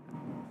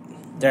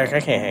 Derek,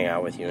 I can't hang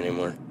out with you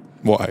anymore.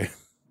 Why?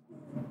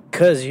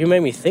 Because you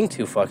made me think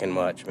too fucking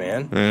much,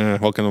 man.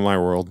 Welcome to my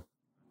world.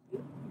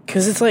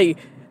 Because it's like,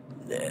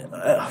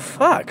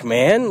 fuck,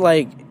 man.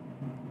 Like,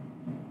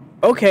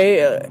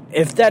 okay,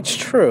 if that's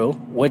true,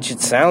 which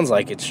it sounds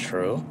like it's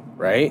true,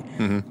 right?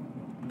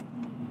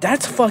 Mm-hmm.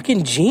 That's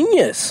fucking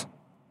genius.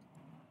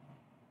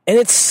 And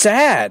it's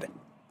sad.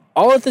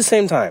 All at the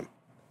same time.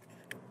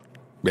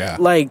 Yeah.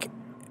 Like,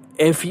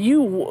 if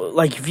you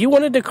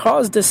wanted to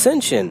cause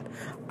dissension,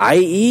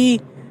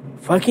 i.e.,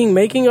 fucking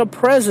making a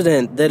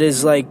president that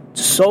is, like,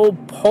 so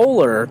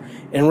polar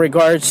in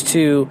regards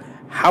to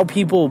how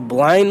people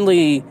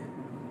blindly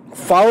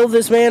follow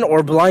this man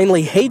or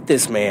blindly hate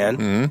this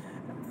man,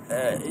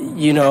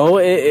 you know,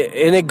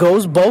 and it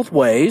goes both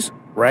ways,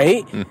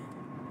 right?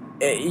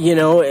 You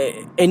know,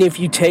 and if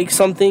you take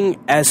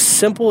something as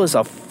simple as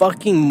a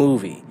fucking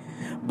movie,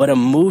 but a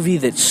movie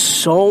that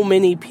so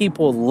many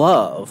people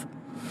love,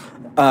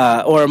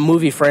 or a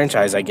movie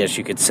franchise, I guess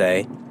you could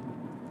say,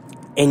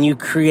 and you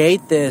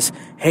create this,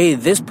 hey,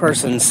 this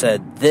person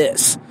said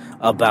this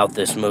about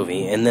this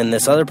movie, and then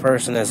this other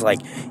person is like,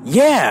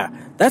 yeah,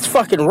 that's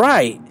fucking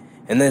right,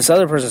 and this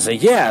other person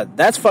says, yeah,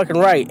 that's fucking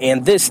right,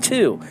 and this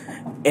too,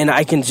 and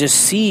I can just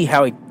see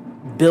how it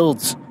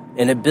builds,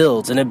 and it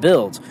builds, and it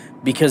builds,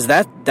 because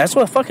that's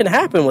what fucking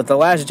happened with The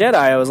Last Jedi.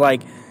 I was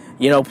like,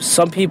 you know,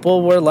 some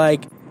people were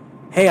like,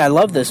 hey, I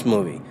love this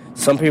movie.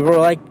 Some people were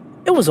like,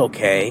 it was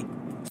okay.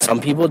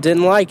 Some people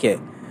didn't like it.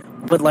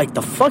 But, like,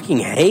 the fucking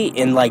hate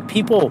and, like,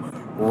 people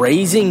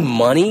raising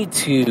money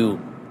to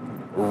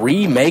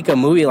remake a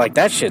movie, like,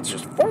 that shit's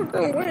just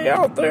fucking way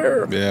out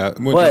there. Yeah.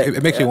 But,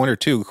 it makes me wonder,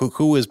 too,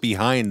 who is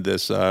behind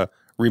this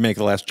remake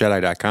of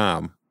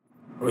TheLastJedi.com?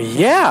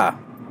 Yeah.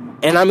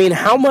 And, I mean,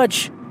 how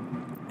much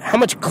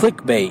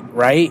clickbait,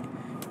 right,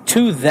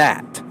 to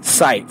that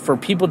site for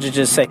people to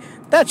just say,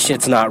 that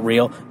shit's not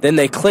real. Then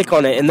they click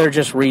on it, and they're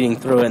just reading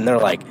through it, and they're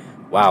like,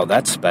 wow,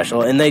 that's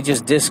special. And they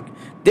just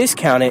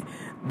discount it.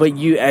 But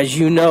you, as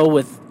you know,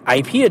 with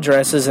IP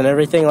addresses and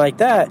everything like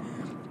that,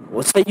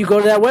 let's say you go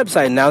to that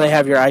website, and now they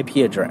have your IP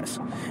address.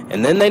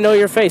 And then they know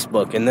your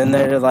Facebook. And then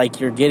they're like,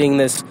 you're getting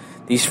these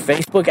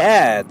Facebook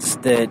ads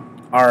that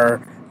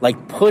are,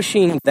 like,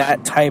 pushing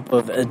that type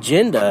of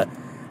agenda.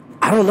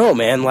 I don't know,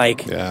 man.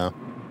 Like, yeah.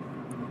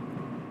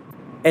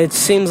 It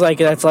seems like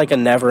that's like a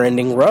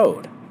never-ending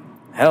road.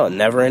 Hell, a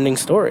never-ending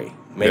story.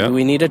 Maybe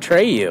we need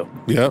Atreyu.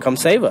 Yeah. Come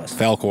save us.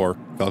 Falcor.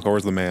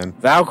 Falcor's the man.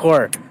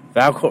 Falcor.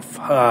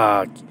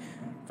 Fuck.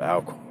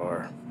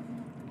 Falcor.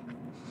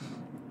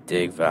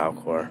 Dig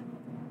Falcor.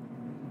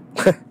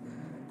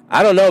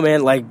 I don't know,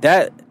 man. Like,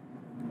 that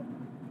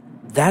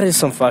is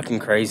some fucking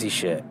crazy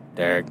shit,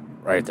 Derek.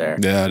 Right there.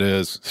 Yeah, it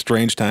is.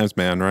 Strange times,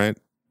 man, right?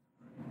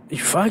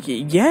 Fuck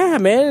yeah,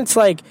 man. It's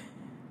like...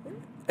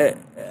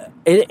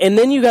 and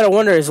then you gotta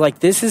wonder, is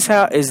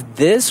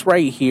this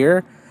right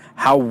here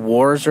how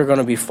wars are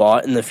gonna be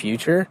fought in the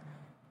future?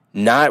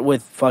 Not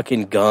with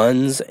fucking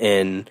guns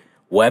and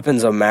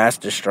weapons of mass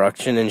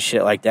destruction and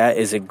shit like that.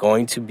 Is it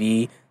going to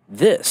be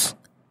this?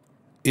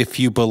 If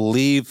you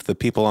believe the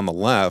people on the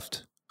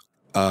left,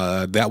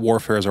 that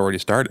warfare has already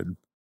started.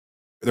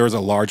 There was a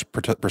large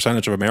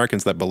percentage of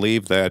Americans that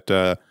believe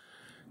that,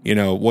 you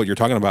know, what you're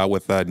talking about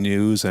with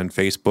news and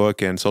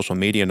Facebook and social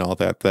media and all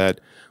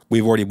that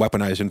we've already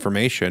weaponized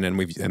information, and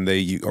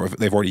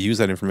they've already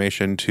used that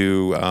information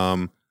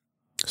to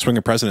swing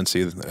a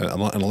presidency,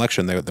 an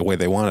election the way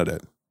they wanted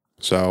it.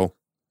 So,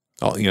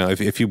 you know,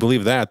 if you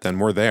believe that, then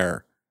we're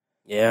there.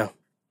 Yeah.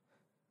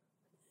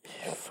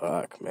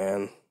 Fuck,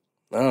 man.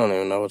 I don't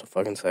even know what to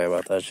fucking say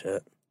about that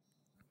shit.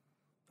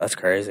 That's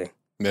crazy.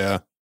 Yeah.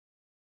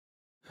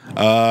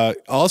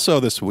 Also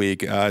this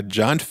week,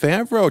 Jon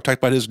Favreau talked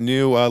about his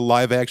new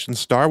live-action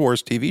Star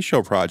Wars TV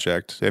show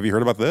project. Have you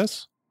heard about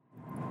this?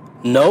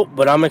 Nope,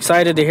 but I'm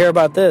excited to hear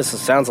about this. It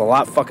sounds a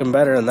lot fucking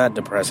better than that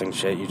depressing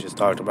shit you just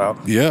talked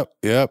about. Yep.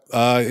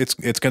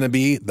 It's going to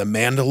be The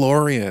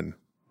Mandalorian.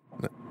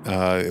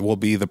 It will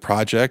be the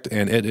project,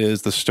 and it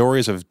is the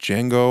stories of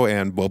Jango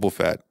and Boba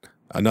Fett.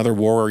 Another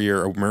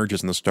warrior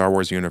emerges in the Star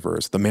Wars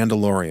universe. The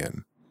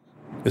Mandalorian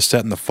is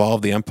set in the fall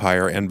of the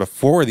Empire and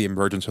before the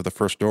emergence of the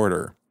First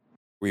Order.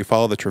 We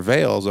follow the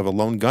travails of a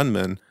lone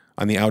gunman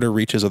on the outer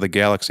reaches of the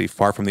galaxy,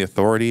 far from the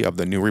authority of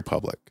the New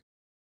Republic.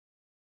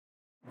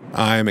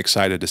 I'm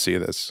excited to see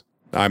this.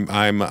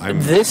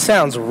 This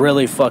sounds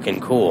really fucking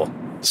cool.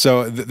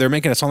 So they're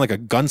making it sound like a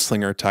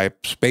gunslinger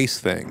type space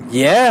thing.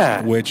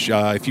 Yeah. Which,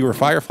 if you were a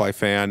Firefly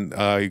fan,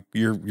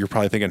 you're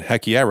probably thinking,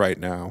 heck yeah, right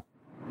now.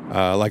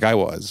 Like I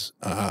was.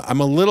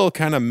 I'm a little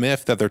kind of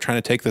miffed that they're trying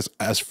to take this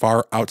as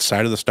far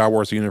outside of the Star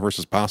Wars universe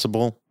as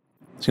possible.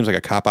 Seems like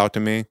a cop-out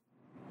to me.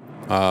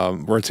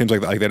 Where it seems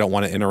like they don't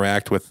want to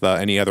interact with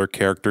any other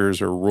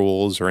characters or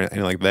rules or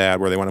anything like that,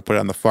 where they want to put it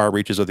on the far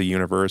reaches of the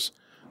universe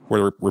where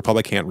the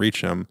Republic can't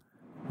reach them.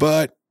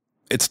 But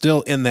it's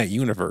still in that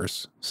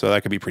universe, so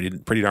that could be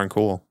pretty darn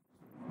cool.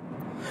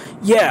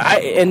 Yeah,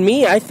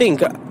 I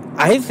think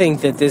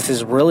that this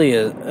is really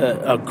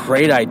a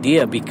great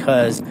idea,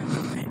 because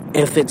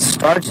if it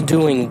starts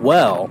doing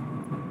well,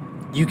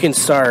 you can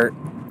start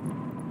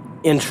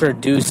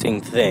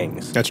introducing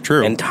things. That's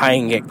true. And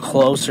tying it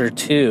closer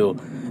to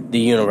the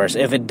universe.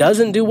 If it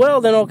doesn't do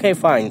well, then okay,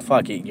 fine,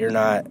 fuck it. You're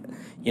not,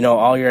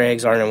 all your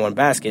eggs aren't in one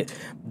basket.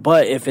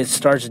 But if it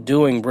starts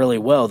doing really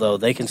well, though,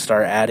 they can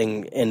start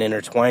adding and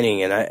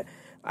intertwining, and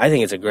I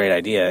think it's a great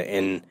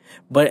idea.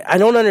 But I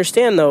don't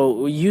understand,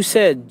 though. You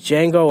said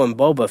Jango and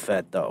Boba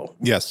Fett, though.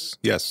 Yes.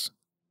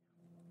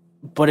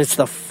 But it's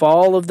the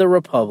fall of the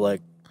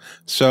Republic.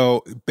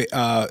 So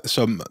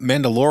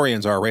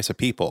Mandalorians are a race of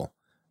people,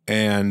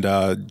 and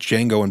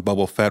Jango and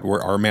Boba Fett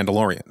are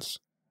Mandalorians.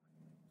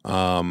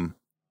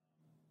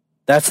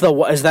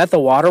 Is that the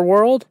water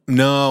world?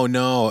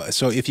 No.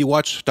 So if you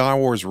watch Star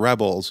Wars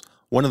Rebels,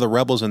 one of the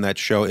rebels in that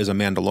show is a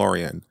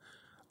Mandalorian.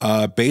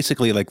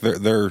 Basically, like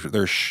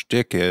their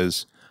shtick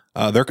is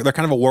they're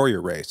kind of a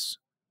warrior race.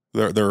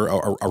 They're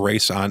a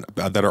race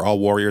that are all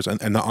warriors,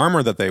 and the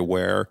armor that they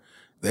wear,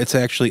 it's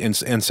actually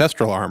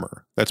ancestral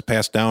armor that's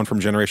passed down from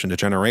generation to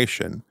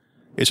generation.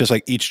 It's just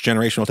like each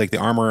generation will take the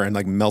armor and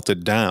like melt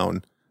it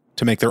down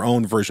to make their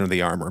own version of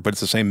the armor, but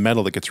it's the same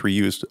metal that gets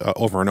reused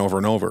over and over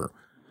and over.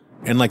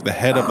 And like the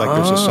head of like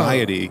their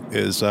society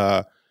is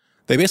they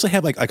basically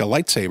have like a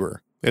lightsaber.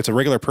 It's a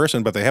regular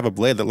person, but they have a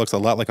blade that looks a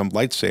lot like a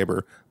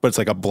lightsaber, but it's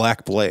like a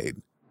black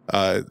blade.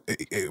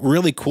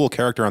 Really cool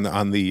character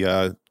on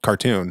the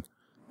cartoon.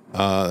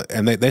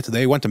 And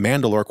they went to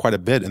Mandalore quite a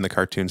bit in the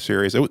cartoon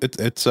series.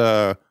 It's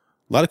a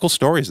lot of cool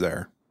stories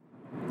there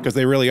because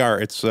they really are.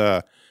 It's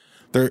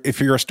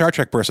if you're a Star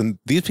Trek person,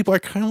 these people are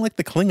kind of like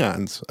the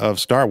Klingons of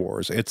Star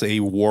Wars. It's a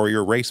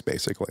warrior race,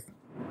 basically.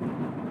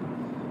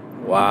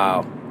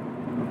 Wow.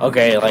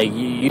 Okay, like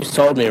you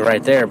sold me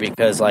right there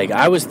because like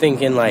I was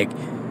thinking like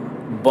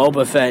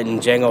Boba Fett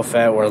and Jango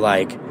Fett were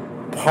like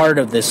part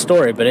of this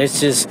story, but it's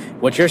just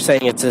what you're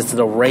saying. It's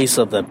the race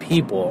of the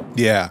people.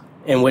 Yeah.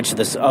 In which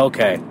this.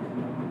 Okay.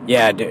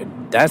 Yeah,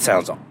 dude, that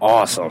sounds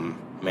awesome,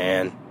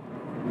 man.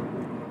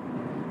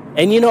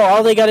 And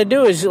all they got to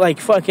do is like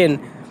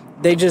fucking.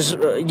 They just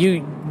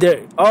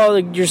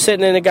you're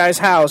sitting in a guy's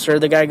house, or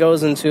the guy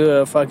goes into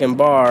a fucking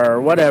bar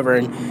or whatever,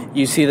 and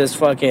you see this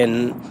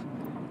fucking.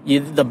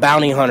 The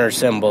bounty hunter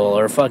symbol,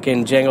 or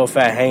fucking Jango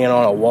Fett hanging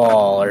on a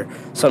wall, or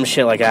some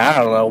shit like that.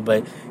 I don't know,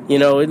 but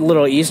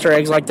little Easter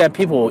eggs like that,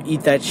 people will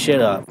eat that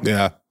shit up.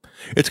 Yeah,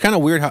 it's kind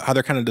of weird how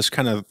they're kind of just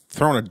kind of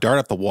throwing a dart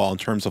at the wall in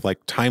terms of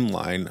like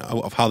timeline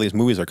of how these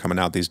movies are coming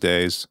out these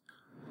days.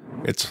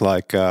 It's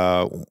like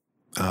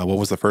what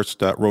was the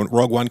first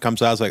Rogue One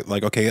comes out? It's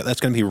like okay, that's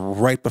going to be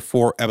right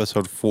before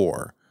Episode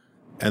 4,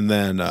 and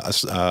then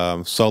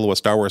Solo, a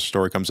Star Wars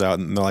story, comes out,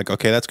 and they're like,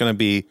 okay, that's going to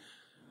be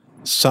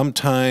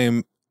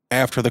sometime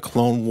after the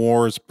Clone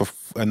Wars,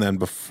 and then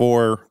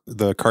before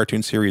the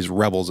cartoon series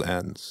Rebels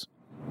ends.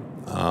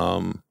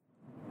 And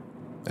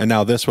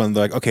now this one,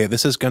 like, okay,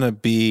 this is going to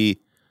be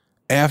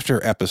after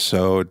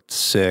Episode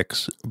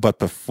 6, but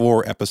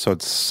before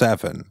Episode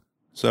 7.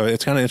 So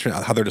it's kind of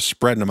interesting how they're just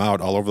spreading them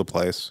out all over the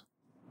place.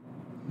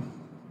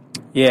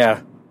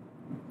 Yeah.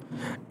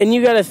 And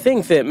you got to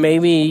think that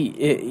maybe,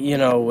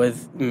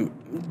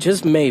 with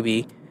just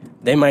maybe,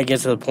 they might get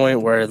to the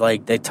point where,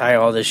 like, they tie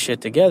all this shit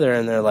together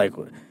and they're like,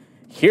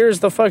 here's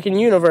the fucking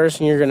universe,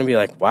 and you're going to be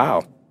like,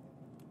 wow.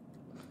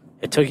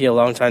 It took you a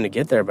long time to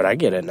get there, but I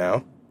get it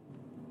now.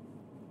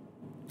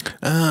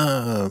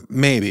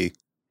 Maybe.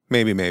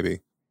 I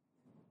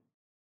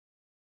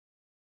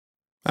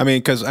mean,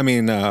 because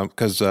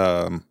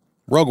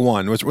Rogue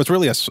One was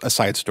really a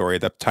side story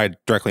that tied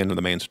directly into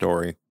the main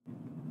story.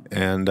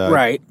 And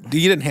right.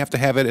 You didn't have to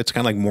have it. It's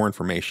kind of like more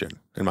information,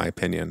 in my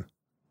opinion.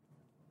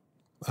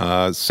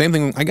 Same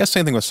thing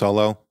with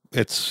Solo.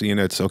 It's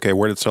okay,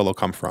 where did Solo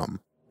come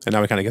from? And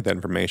now we kind of get that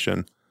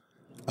information.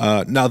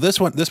 Now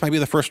this might be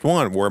the first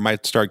one where it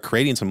might start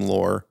creating some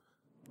lore.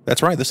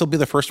 That's right. This will be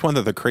the first one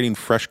that they're creating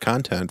fresh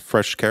content,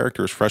 fresh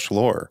characters, fresh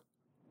lore.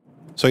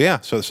 So yeah,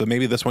 so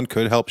maybe this one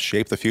could help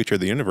shape the future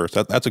of the universe.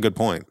 That's a good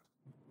point.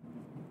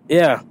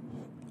 Yeah.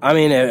 I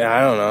mean,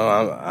 I don't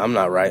know. I'm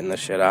not writing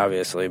this shit,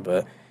 obviously,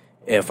 but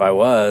if I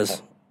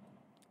was,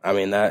 I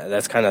mean,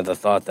 that's kind of the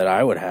thought that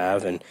I would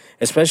have. And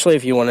especially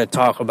if you want to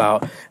talk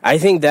about, I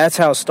think that's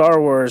how Star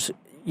Wars,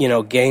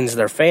 gains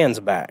their fans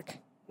back,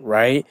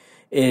 right?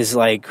 Is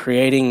like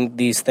creating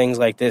these things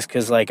like this.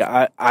 Cause like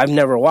I've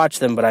never watched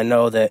them, but I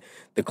know that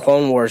the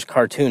Clone Wars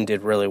cartoon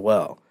did really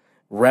well.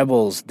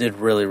 Rebels did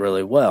really,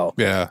 really well.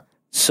 Yeah.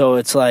 So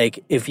it's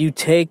like, if you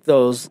take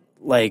those,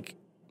 like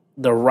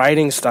the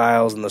writing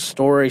styles and the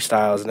story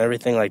styles and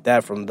everything like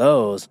that from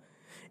those,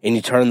 and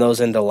you turn those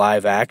into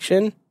live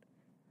action,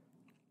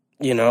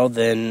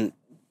 then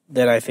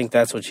I think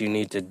that's what you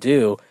need to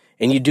do.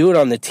 And you do it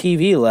on the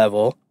TV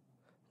level,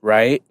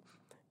 right?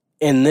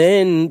 And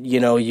then,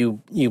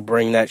 you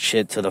bring that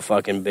shit to the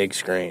fucking big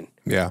screen.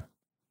 Yeah,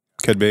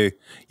 could be.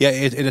 Yeah,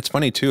 and it's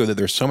funny, too, that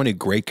there's so many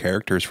great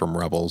characters from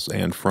Rebels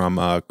and from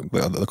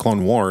the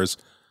Clone Wars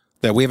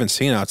that we haven't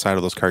seen outside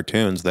of those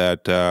cartoons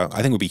that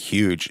I think would be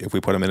huge if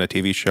we put them in a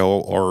TV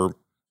show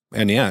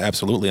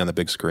absolutely on the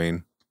big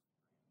screen.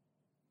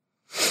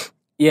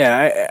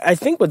 Yeah, I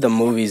think with the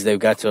movies, they've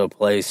got to a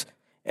place,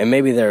 and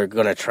maybe they're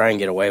going to try and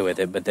get away with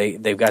it, but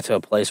they've got to a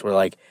place where,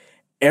 like,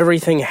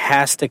 everything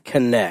has to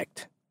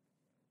connect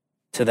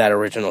to that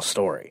original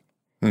story.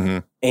 Mm-hmm.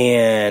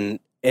 And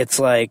it's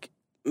like,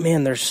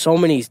 man, there's so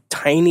many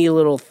tiny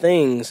little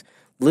things,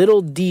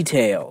 little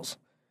details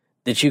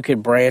that you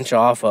could branch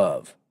off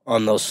of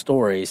on those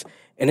stories.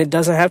 And it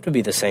doesn't have to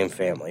be the same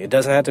family. It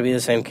doesn't have to be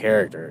the same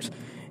characters.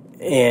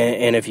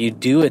 And if you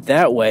do it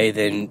that way,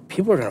 then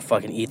people are going to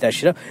fucking eat that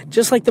shit up.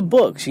 Just like the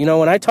books. You know,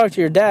 when I talked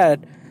to your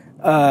dad,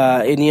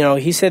 and, you know,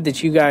 he said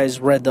that you guys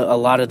read a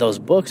lot of those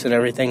books and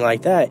everything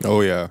like that.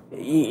 Oh, yeah.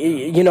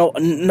 You know,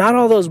 not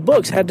all those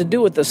books had to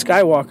do with the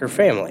Skywalker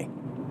family.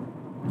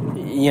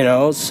 You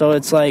know, so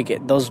it's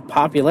like those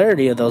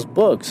popularity of those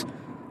books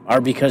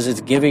are because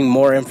it's giving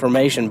more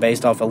information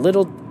based off of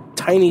little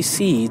tiny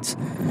seeds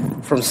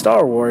from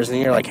Star Wars, and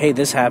you're like, hey,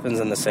 this happens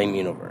in the same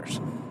universe.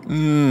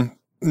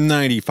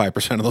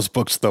 95% of those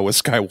books, though,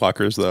 was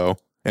Skywalker's, though,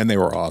 and they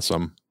were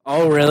awesome.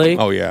 Oh, really?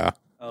 Oh, yeah.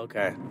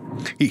 Okay.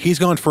 He's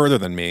gone further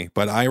than me,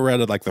 but I read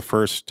it like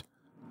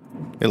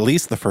at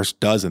least the first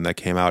dozen that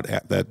came out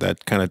that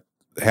kind of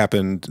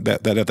happened,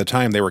 that at the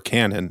time they were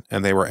canon,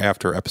 and they were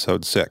after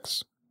episode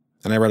 6.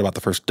 And I read about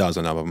the first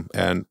dozen of them,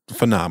 and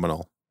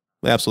phenomenal.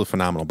 Absolute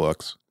phenomenal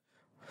books.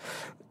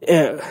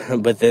 Yeah,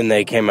 but then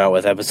they came out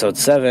with episode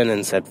 7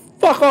 and said,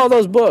 fuck all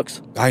those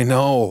books. I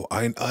know.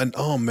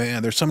 Oh,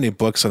 man, there's so many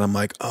books, and I'm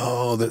like,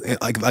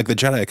 like the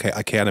Jedi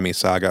Academy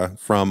saga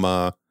from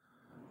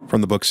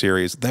the book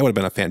series. That would have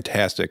been a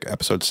fantastic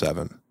episode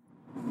 7.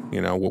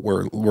 You know,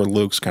 where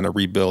Luke's kind of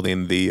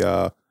rebuilding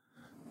the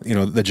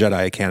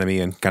Jedi Academy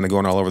and kind of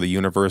going all over the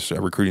universe,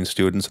 recruiting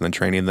students and then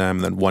training them,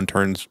 and then one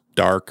turns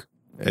dark.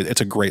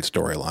 It's a great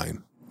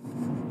storyline.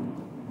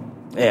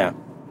 Yeah.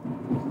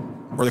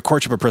 Or the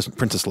courtship of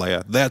Princess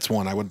Leia. That's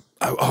one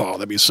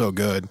that'd be so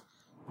good.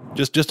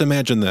 Just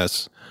imagine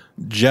this.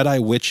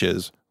 Jedi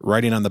witches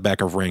riding on the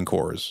back of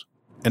Rancors.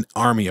 An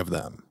army of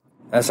them.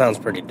 That sounds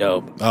pretty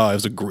dope. Oh,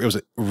 it was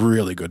a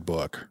really good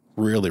book.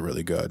 Really,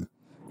 really good.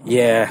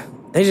 Yeah.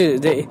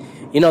 They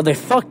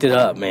fucked it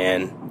up,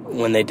 man,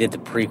 when they did the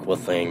prequel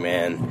thing,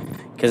 man.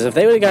 Because if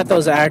they would have got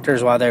those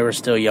actors while they were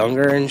still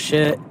younger and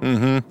shit,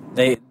 mm-hmm.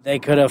 they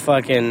could have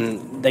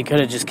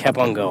just kept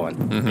on going.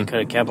 Mm-hmm. They could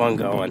have kept on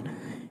going.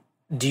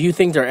 Do you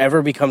think there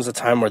ever becomes a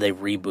time where they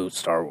reboot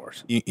Star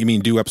Wars? You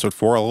mean do episode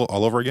 4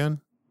 all over again?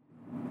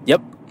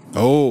 Yep.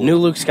 Oh. New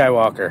Luke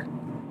Skywalker.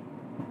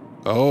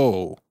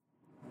 Oh.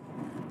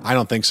 I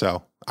don't think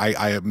so.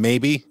 I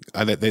maybe.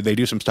 They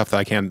do some stuff that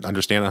I can't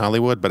understand in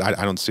Hollywood, but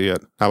I don't see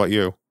it. How about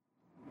you?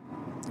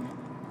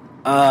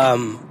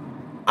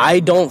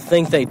 I don't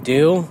think they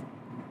do,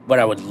 but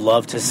I would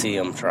love to see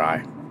them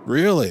try.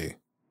 Really?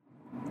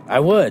 I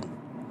would.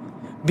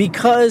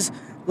 Because,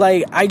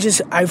 like, I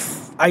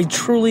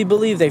truly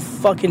believe they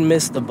fucking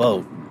missed the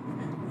boat.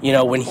 You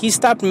know, when he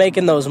stopped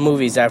making those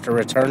movies after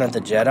Return of the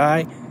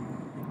Jedi,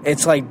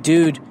 it's like,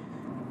 dude,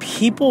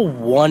 people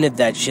wanted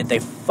that shit. They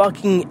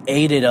fucking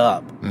ate it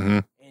up. Mm-hmm.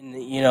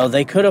 And, you know,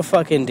 they could have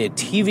fucking did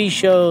TV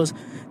shows.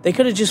 They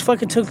could have just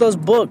fucking took those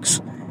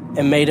books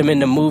and made them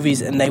into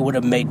movies, and they would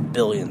have made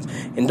billions.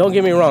 And don't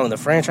get me wrong, the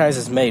franchise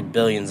has made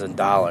billions of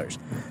dollars.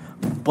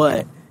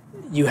 But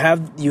you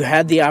had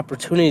the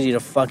opportunity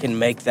to fucking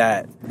make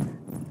that.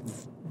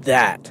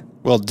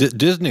 Well,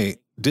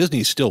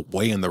 Disney's still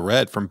way in the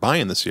red from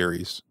buying the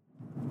series.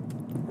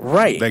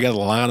 Right. They got a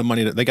lot of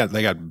money. They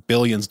got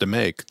billions to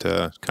make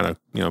to kind of,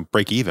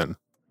 break even.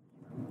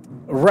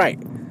 Right.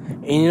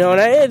 And, and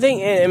I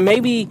think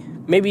maybe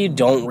you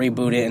don't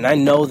reboot it, and I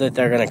know that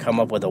they're going to come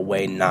up with a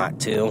way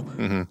not to.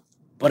 Mm-hmm.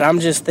 But I'm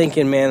just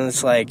thinking, man,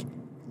 it's like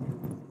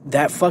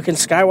that fucking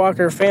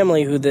Skywalker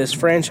family who this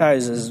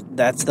franchise is,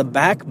 that's the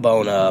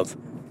backbone of.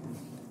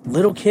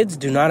 Little kids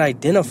do not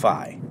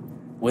identify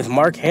with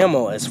Mark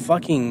Hamill as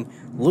fucking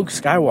Luke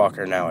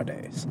Skywalker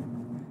nowadays.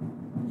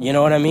 You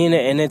know what I mean?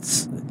 And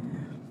it's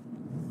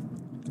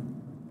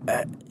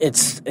a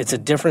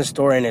different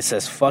story, and it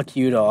says fuck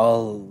you to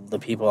all the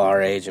people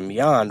our age and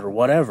beyond or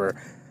whatever.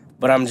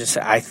 But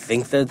I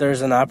think that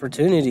there's an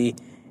opportunity,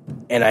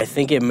 and I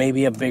think it may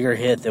be a bigger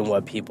hit than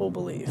what people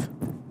believe.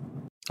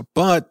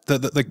 But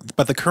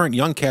the current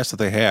young cast that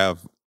they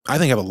have, I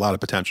think have a lot of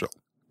potential.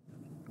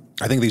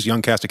 I think these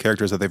young cast of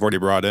characters that they've already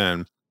brought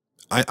in,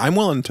 I'm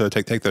willing to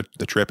take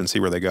the trip and see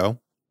where they go.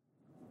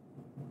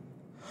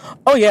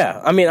 Oh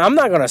yeah, I mean, I'm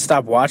not going to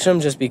stop watching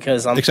them just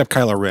because I'm. Except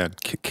Kylo Ren,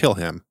 kill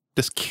him.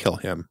 Just kill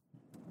him.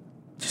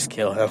 Just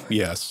kill him.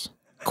 Yes,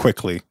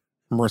 quickly,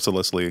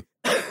 mercilessly.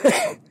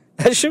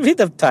 That should be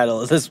the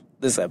title of this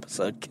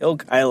episode. Kill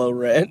Kylo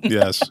Ren.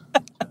 Yes.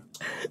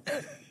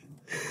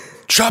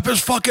 Chop his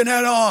fucking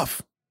head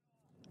off.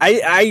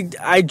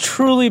 I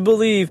truly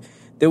believe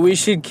that we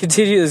should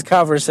continue this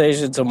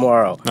conversation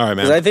tomorrow. All right, man.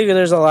 Because I think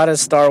there's a lot of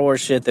Star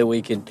Wars shit that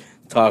we could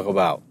talk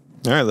about.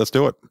 All right, let's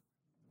do it.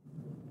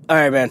 All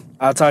right, man.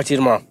 I'll talk to you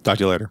tomorrow. Talk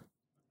to you later.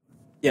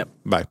 Yep.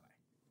 Bye.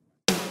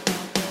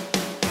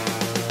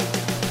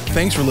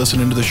 Thanks for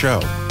listening to the show.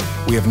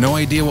 We have no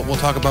idea what we'll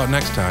talk about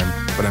next time,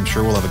 but I'm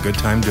sure we'll have a good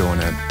time doing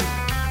it.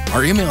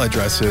 Our email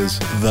address is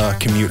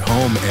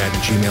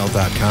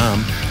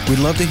thecommutehome@gmail.com. We'd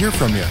love to hear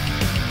from you.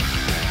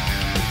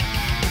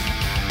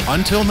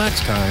 Until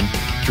next time,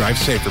 drive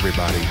safe,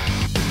 everybody.